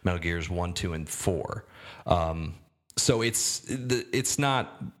Metal Gears 1, 2, and 4. So it's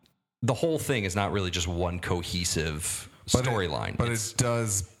not the whole thing is not really just one cohesive storyline. But it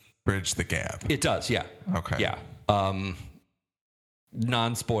does bridge the gap. It does, yeah. Okay. Yeah.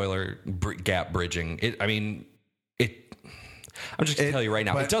 Non-spoiler gap bridging. I'm just going to tell you right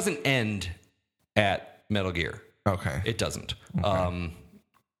now, it doesn't end at Metal Gear. Okay. It doesn't. Okay.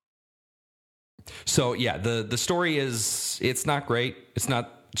 So yeah, the story it's not great. It's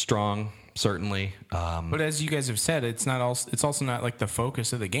not strong. certainly. But as you guys have said, it's also not like the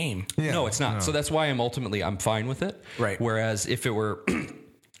focus of the game. Yeah, No, it's not. no. So that's why I'm fine with it. Right. Whereas if it were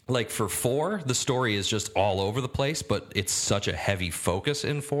like for 4, the story is just all over the place, but it's such a heavy focus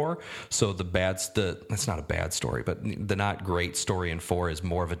in 4. So it's not a bad story, but the not great story in 4 is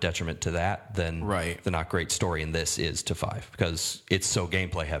more of a detriment to that than the not great story in this is to 5, because it's so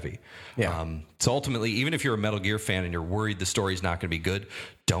gameplay heavy. Yeah. So ultimately, even if you're a Metal Gear fan and you're worried the story's not going to be good,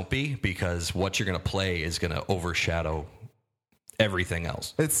 don't be, because what you're going to play is going to overshadow everything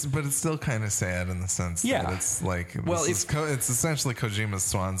else. But it's still kind of sad in the sense that it's like it's essentially Kojima's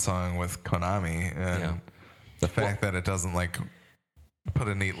swan song with Konami, and the fact that it doesn't like put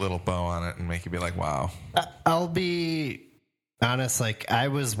a neat little bow on it and make you be like, wow. I'll be honest, like I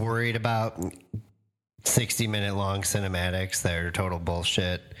was worried about 60-minute long cinematics that are total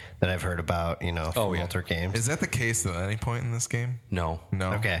bullshit that I've heard about, from older games. Is that the case at any point in this game? No.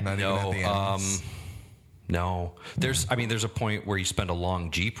 Okay. Not even at the end. No, there's a point where you spend a long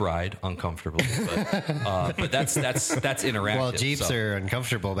Jeep ride uncomfortably, but that's interactive. Well, Jeeps are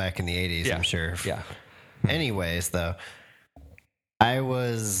uncomfortable back in the 80s, I'm sure. Yeah. Anyways, though, I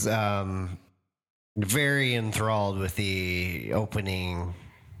was very enthralled with the opening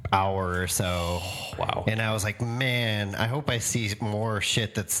hour or so. Wow. And I was like, man, I hope I see more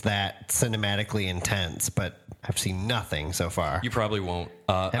shit that's that cinematically intense, but I've seen nothing so far. You probably won't.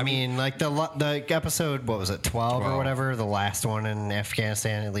 I mean, like the episode, what was it, 12 or whatever, the last one in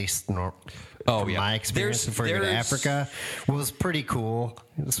Afghanistan, at least from my experience before you go to Africa, was pretty cool.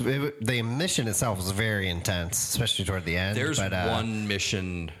 The mission itself was very intense, especially toward the end. There's one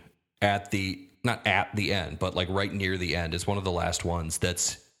mission not at the end, but like right near the end. It's one of the last ones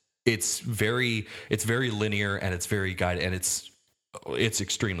it's very linear and it's very guided, and it's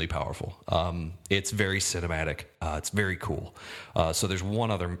extremely powerful. It's very cinematic. It's very cool. So there's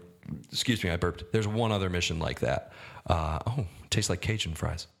one other. Excuse me, I burped. There's one other mission like that. Tastes like Cajun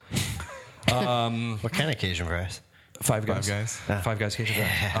fries. What kind of Cajun fries? Five Guys. Five Guys Cajun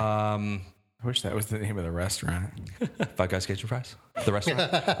fries. I wish that was the name of the restaurant. Five Guys Cajun fries. The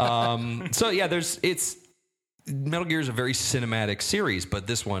restaurant. So yeah, Metal Gear is a very cinematic series, but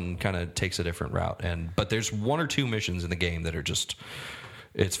this one kind of takes a different route. But there's 1 or 2 missions in the game that are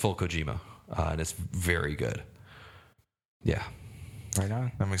it's full Kojima, and it's very good. Yeah. Right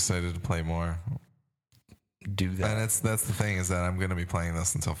on. I'm excited to play more. Do that. And that's the thing, is that I'm going to be playing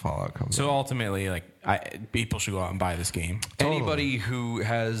this until Fallout comes So out. ultimately, people should go out and buy this game. Anybody who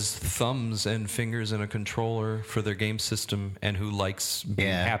has thumbs and fingers and a controller for their game system and who likes being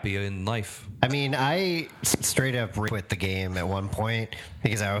happy in life. I mean, I straight up quit the game at one point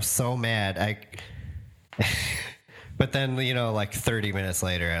because I was so mad. But then, like 30 minutes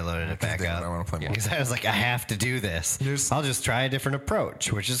later, I loaded it back up. I want to play more. Because I was like, I have to do this. I'll just try a different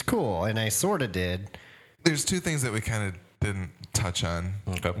approach, which is cool. And I sort of did. There's 2 things that we kind of didn't touch on.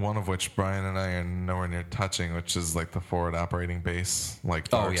 Okay. One of which Brian and I are nowhere near touching, which is like the forward operating base, like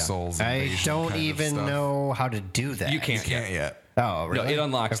Dark Souls. I don't even know how to do that. You can't yet. Oh, really? No, it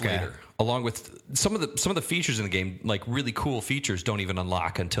unlocks later. Along with some of the features in the game, like really cool features, don't even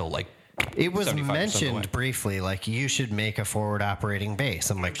unlock until like. It was 75% of the way. mentioned briefly, like you should make a forward operating base.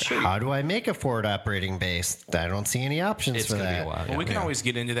 I'm like, how do I make a forward operating base? I don't see any options for gonna that. be a while. Well, we can always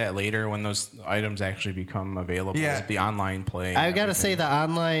get into that later when those items actually become available. Yeah. The online play. I gotta say, the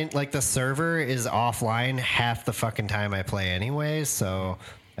online, like the server is offline half the fucking time I play anyways, so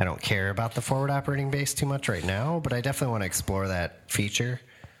I don't care about the forward operating base too much right now, but I definitely want to explore that feature.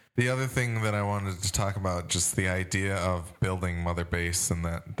 The other thing that I wanted to talk about, just the idea of building Mother Base and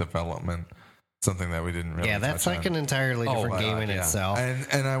that development, something that we didn't really that's touch like on. an entirely different game in itself.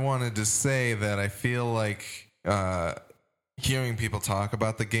 And I wanted to say that I feel like hearing people talk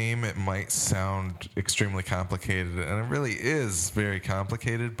about the game, it might sound extremely complicated, and it really is very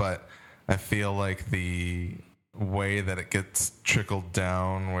complicated, but I feel like the way that it gets trickled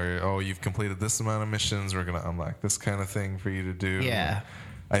down where, you've completed this amount of missions, we're going to unlock this kind of thing for you to do. Yeah.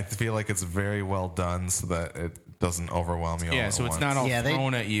 I feel like it's very well done so that it doesn't overwhelm you. Yeah, so it's not all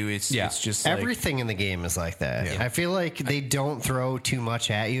thrown at you. It's just like, everything in the game is like that. Yeah. I feel like they don't throw too much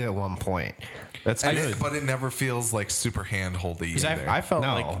at you at one point. That's good. But it never feels like super hand-holdy. Because I felt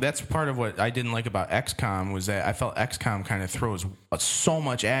like that's part of what I didn't like about XCOM was that I felt XCOM kind of throws so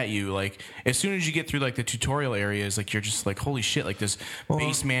much at you. Like as soon as you get through like the tutorial areas, like you're just like, holy shit, like this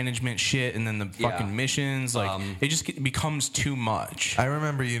base management shit, and then the fucking missions, like it just becomes too much. I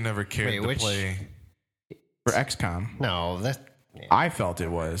remember you never cared to play for XCOM. No, I felt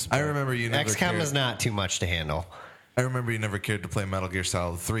it was. I remember you never XCOM cared. is not too much to handle. I remember you never cared to play Metal Gear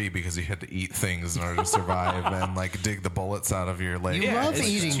Solid 3 because you had to eat things in order to survive and like dig the bullets out of your leg. You love it's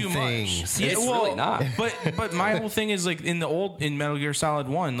eating too things. much. It's really not. But my whole thing is like in Metal Gear Solid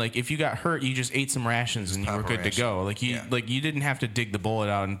 1, like if you got hurt, you just ate some rations and you were good to go. Like you didn't have to dig the bullet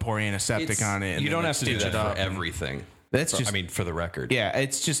out and pour antiseptic on it. And you don't have to do that for and- everything. That's just. I mean, for the record. Yeah,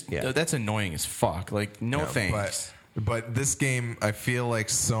 it's just that's annoying as fuck. Like no thanks. But this game, I feel like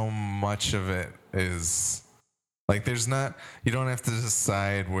so much of it is like there's not. You don't have to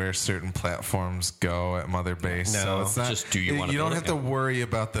decide where certain platforms go at Mother Base. No, so it's not just do you want to. You don't build have to worry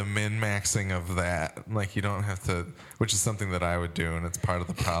about the min maxing of that. Like you don't have to, which is something that I would do, and it's part of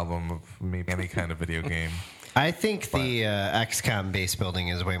the problem of me any kind of video game. I think the XCOM base building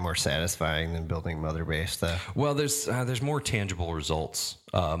is way more satisfying than building Mother Base, though. Well, there's more tangible results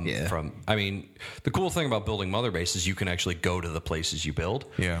from. I mean, the cool thing about building Mother Base is you can actually go to the places you build.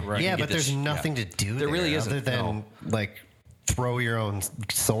 Yeah, Right. Yeah, You but get there's this- nothing to do there really isn't, other than no. like throw your own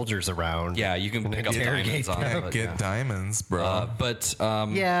soldiers around. Yeah, you can pick up interrogate diamonds on it. but, get diamonds, bro.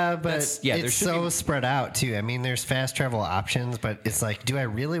 Yeah, but That's- yeah, there it's should so be- spread out too. I mean, there's fast travel options, but it's like, do I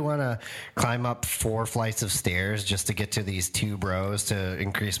really want to climb up 4 flights of stairs just to get to these 2 bros to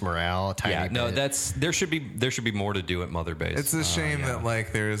increase morale? A tiny yeah, no, bit? there should be more to do at Mother Base. It's a shame that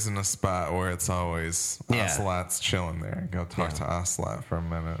like there isn't a spot where it's always Yeah. Ocelot's chilling there. Go talk to Ocelot for a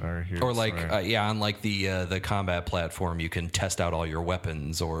minute, or like on like the combat platform, you can test out all your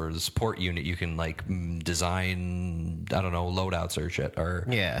weapons, or the support unit, you can like design loadouts or shit. Or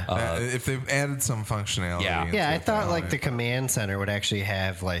if they've added some functionality. Yeah. into Yeah, I it, thought then like the command center would actually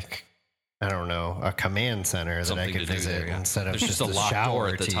have like, I don't know, a command center that Something I could to do visit there, yeah. instead of There's just a the locked door shower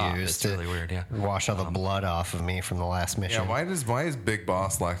at the to top. use It's to really weird, yeah. wash all the blood off of me from the last mission. Yeah, why is Big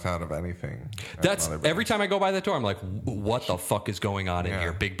Boss locked out of anything? at That's Mother Base? every time I go by that door, I'm like, what the fuck is going on in Yeah.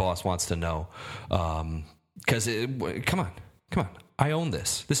 here? Big Boss wants to know. Because come on, I own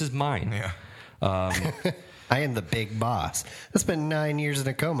this. This is mine. Yeah. I am the big boss. I spent 9 years in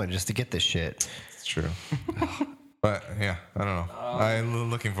a coma just to get this shit. It's true. But yeah, I don't know. I'm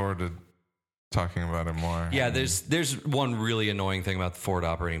looking forward to talking about it more. Yeah, there's one really annoying thing about the forward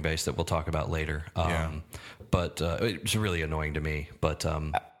operating base that we'll talk about later. But it's really annoying to me. But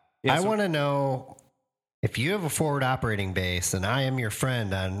I want to know, if you have a forward operating base and I am your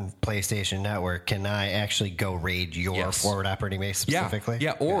friend on PlayStation Network, can I actually go raid your Yes. forward operating base specifically?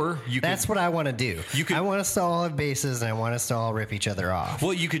 Yeah, or you could, That's what I want to do. I want us to all have bases and I want us to all rip each other off.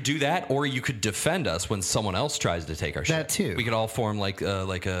 well, you could do that, or you could defend us when someone else tries to take our shit. That too. We could all form like a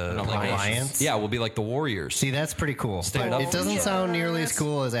alliance? Yeah, we'll be like the Warriors. See, that's pretty cool. Stand But up it for doesn't each sound nearly as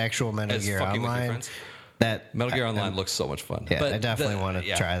cool as actual Metal As Gear fucking with your Online. friends? That Metal Gear Online looks so much fun. Yeah, But I definitely want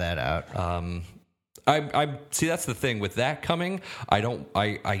to try that out. I see. That's the thing with that coming.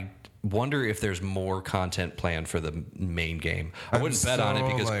 I wonder if there's more content planned for the main game. I wouldn't bet on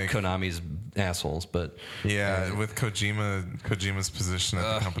it because Konami's assholes. But yeah, with Kojima's position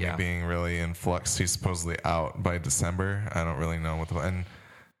at the company being really in flux, he's supposedly out by December. I don't really know and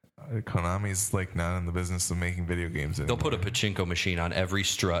Konami's like not in the business of making video games anymore. they'll put a pachinko machine on every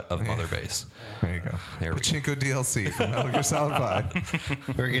strut of Mother Base. There you go. There we go. Pachinko DLC from Metal Gear Solid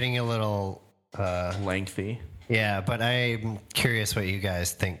 5. We're getting a little... lengthy. Yeah, but I'm curious what you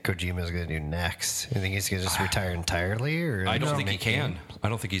guys think Kojima's going to do next. You think he's going to just retire entirely? Or I don't think he can. I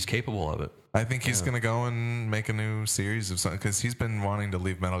don't think he's capable of it. I think he's going to go and make a new series of something because he's been wanting to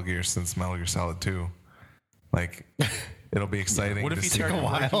leave Metal Gear since Metal Gear Solid 2. Like, it'll be exciting. What if to he see. started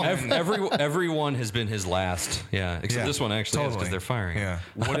working? Everyone has been his last. Yeah, except this one actually is because they're firing. Yeah.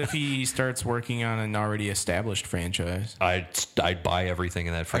 What if he starts working on an already established franchise? I'd buy everything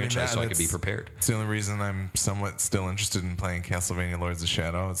in that franchise so I could be prepared. It's the only reason I'm somewhat still interested in playing Castlevania Lords of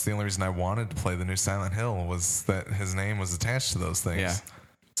Shadow. It's the only reason I wanted to play the new Silent Hill was that his name was attached to those things. Yeah.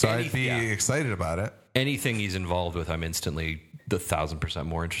 So I'd be excited about it. Anything he's involved with, I'm instantly 1,000%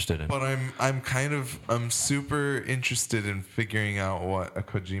 more interested in. But I'm super interested in figuring out what a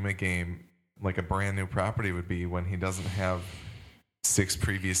Kojima game, like a brand new property, would be when he doesn't have 6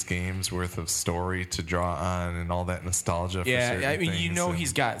 previous games worth of story to draw on and all that nostalgia. Yeah, for I mean, things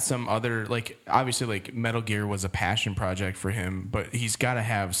he's got some other, like, obviously, like, Metal Gear was a passion project for him, but he's got to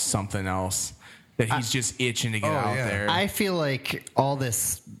have something else that he's just itching to get out there. I feel like all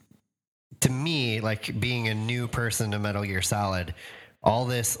this, to me, like being a new person to Metal Gear Solid, all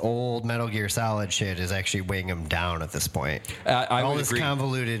this old Metal Gear Solid shit is actually weighing him down at this point. I all would this agree.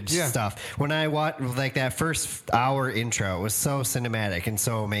 convoluted stuff. When I watched like that first hour intro, it was so cinematic and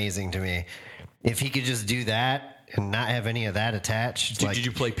so amazing to me. If he could just do that and not have any of that attached, Did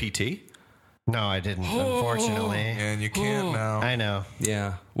you play PT? No, I didn't, unfortunately. And you can't now. I know.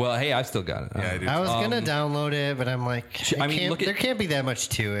 Yeah. Well, hey, I still got it. Yeah, I do. I was going to download it, but I'm like, there can't be that much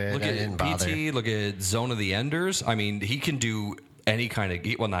to it. Look I at didn't bother. PT, look at Zone of the Enders. I mean, he can do any kind of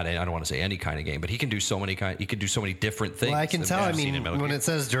I don't want to say any kind of game, but he can do so many different things. Well, I can that tell. we've I seen in mean, Metal when Gear. it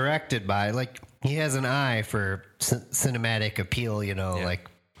says directed by, like, he has an eye for cinematic appeal, like.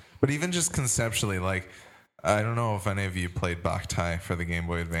 But even just conceptually, like, I don't know if any of you played Boktai for the Game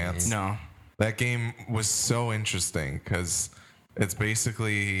Boy Advance. No. That game was so interesting because it's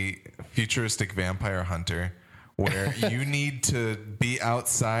basically futuristic vampire hunter where you need to be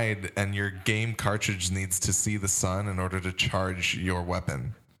outside and your game cartridge needs to see the sun in order to charge your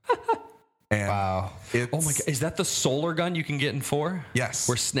weapon. And Wow. Oh my god, is that the solar gun you can get in 4? Yes.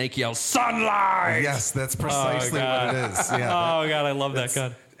 Where Snake yells sunlight. Yes, that's precisely what it is. Yeah. Oh god, I love that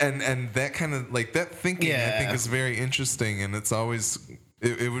gun. And that kind of like that thinking I think is very interesting, and it's always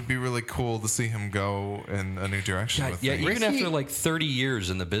it would be really cool to see him go in a new direction with Yeah, things. even after like 30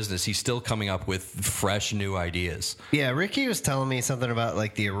 years in the business, he's still coming up with fresh new ideas. Yeah, Ricky was telling me something about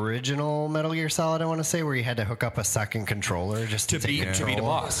like the original Metal Gear Solid, I want to say, where you had to hook up a second controller just to take to beat a control.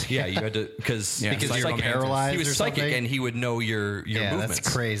 boss. Yeah, you had to because Because he was you're psychic. paralyzed He was or psychic something? and he would know your movements.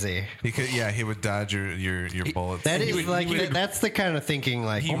 That's crazy. He would dodge your bullets. That is would- that's the kind of thinking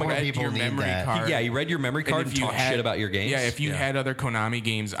like He more read people your need memory that. card. Yeah, he read your memory card and if you talk had- shit about your games. Yeah, if you had other Konami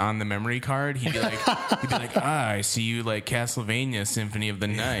games on the memory card, he'd be like, I see you like Castlevania Symphony of the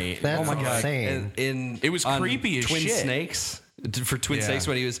Night. That's Oh my god! insane. It was on creepy as Twin shit. Snakes. For Twin Yeah. Snakes,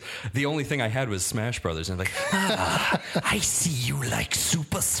 when he was the only thing I had was Smash Brothers, and I'm like, I see you like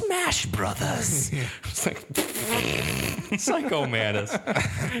Super Smash Brothers. It's like, Psycho Manus,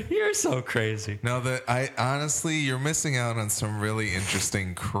 you're so crazy. No, honestly, you're missing out on some really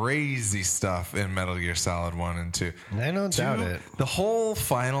interesting, crazy stuff in Metal Gear Solid 1 and 2. I don't doubt it. The whole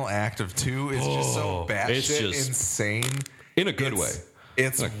final act of 2 is just so it's batshit just- insane. In a good way.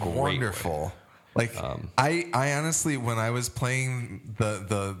 It's In a great wonderful. Like I honestly, when I was playing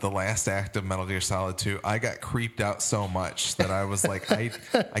the last act of Metal Gear Solid 2, I got creeped out so much that I was like, I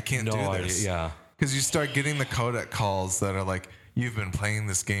can't No do idea, this. yeah. Because you start getting the codec calls that are like, you've been playing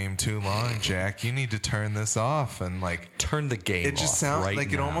this game too long, Jack. You need to turn this off. And like, Turn the game it just off sounds right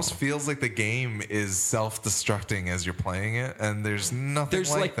like it now. almost feels like the game is self-destructing as you're playing it, and there's nothing There's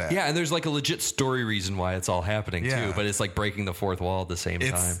like that. Yeah, and there's like a legit story reason why it's all happening Yeah. too, but it's like breaking the fourth wall at the same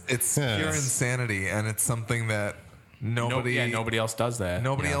time. It's pure insanity, and it's something that nobody else does that.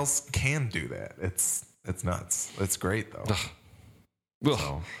 nobody else can do that. It's nuts. It's great though.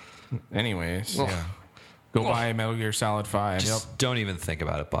 Ugh. Anyways, Yeah. go buy Metal Gear Solid 5. Just don't even think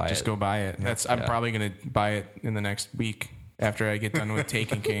about it. Buy Just it. go buy it. I'm probably gonna buy it in the next week after I get done with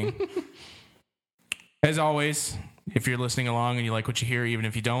Taken King. As always, if you're listening along and you like what you hear, even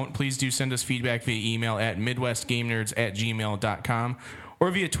if you don't, please do send us feedback via email at midwestgamenerds@gmail.com or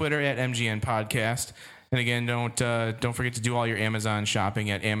via Twitter at MGN Podcast. And again, don't forget to do all your Amazon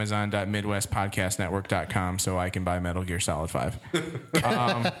shopping at amazon.midwestpodcastnetwork.com so I can buy Metal Gear Solid 5.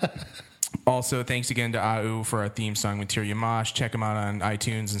 Also, thanks again to AU for our theme song, Materia Mosh. Check them out on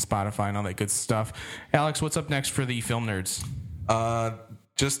iTunes and Spotify and all that good stuff. Alex, what's up next for the Film Nerds?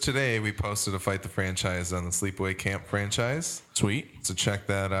 Just today, we posted a Fight the Franchise on the Sleepaway Camp franchise. Sweet. So check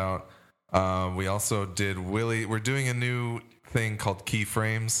that out. We also did we're doing a new thing called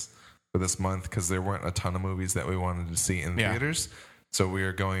Keyframes for this month because there weren't a ton of movies that we wanted to see in theaters. So we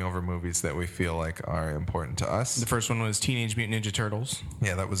are going over movies that we feel like are important to us. The first one was Teenage Mutant Ninja Turtles.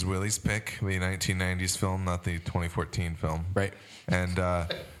 Yeah, that was Willie's pick, the 1990s film, not the 2014 film. Right. And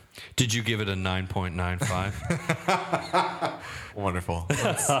Did you give it a 9.95? wonderful.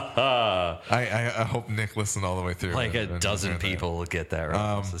 I hope Nick listened all the way through. Like a and dozen heard that. people will get that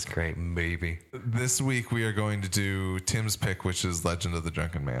right. This is great, maybe. This week we are going to do Tim's pick, which is Legend of the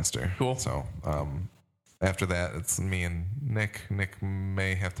Drunken Master. Cool. So after that, it's me and Nick. Nick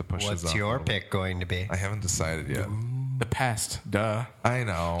may have to push his What's off your a little bit. pick going to be? I haven't decided yet. The Pest. Duh. I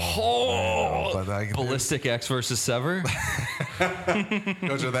know. But Ballistic X versus Sever.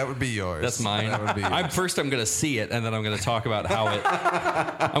 Gojo, that would be yours. That's mine. That would be yours. I'm going to see it, and then I'm going to talk about how it.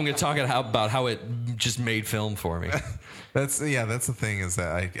 I'm going to talk about how it just made film for me. That's the thing is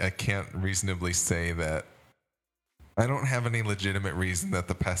that I can't reasonably say that. I don't have any legitimate reason that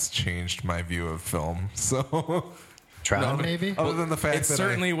The Pest changed my view of film. So Tron, maybe? Other than the fact It that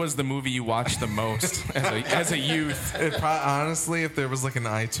certainly was the movie you watched the most as a youth. honestly, if there was like an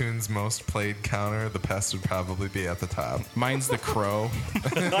iTunes most played counter, The Pest would probably be at the top. Mine's The Crow.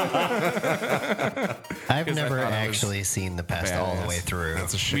 I've never actually seen The Pest all the way through.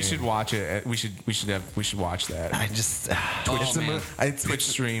 That's a shame. We should watch it. We should watch that. I just Twitch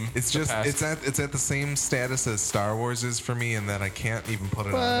stream. It's The just Pest. it's at the same status as Star Wars is for me, in that I can't even put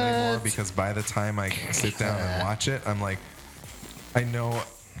it on anymore, because by the time I sit down and watch it, I'm like, I know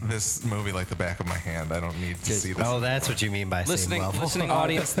this movie like the back of my hand. I don't need to see this. Oh, that's what you mean by same level. Listening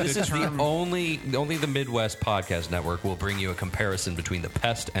audience, this is only the Midwest Podcast Network will bring you a comparison between The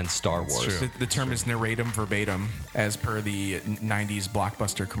Pest and Star Wars. The term is narratum verbatim, as per the 90s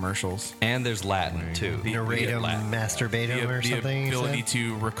blockbuster commercials. And there's Latin, too. Narratum, masturbatum, or something. The ability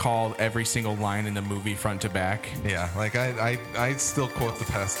to recall every single line in the movie front to back. Yeah, like I still quote The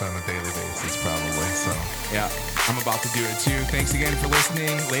Pest on a daily basis, probably. So Yeah, I'm about to do it too. Thanks again for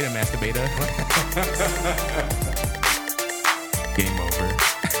listening. Later, masturbator. Game over.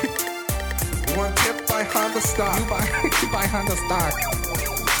 you want tip by Honda stock? You buy Honda stock.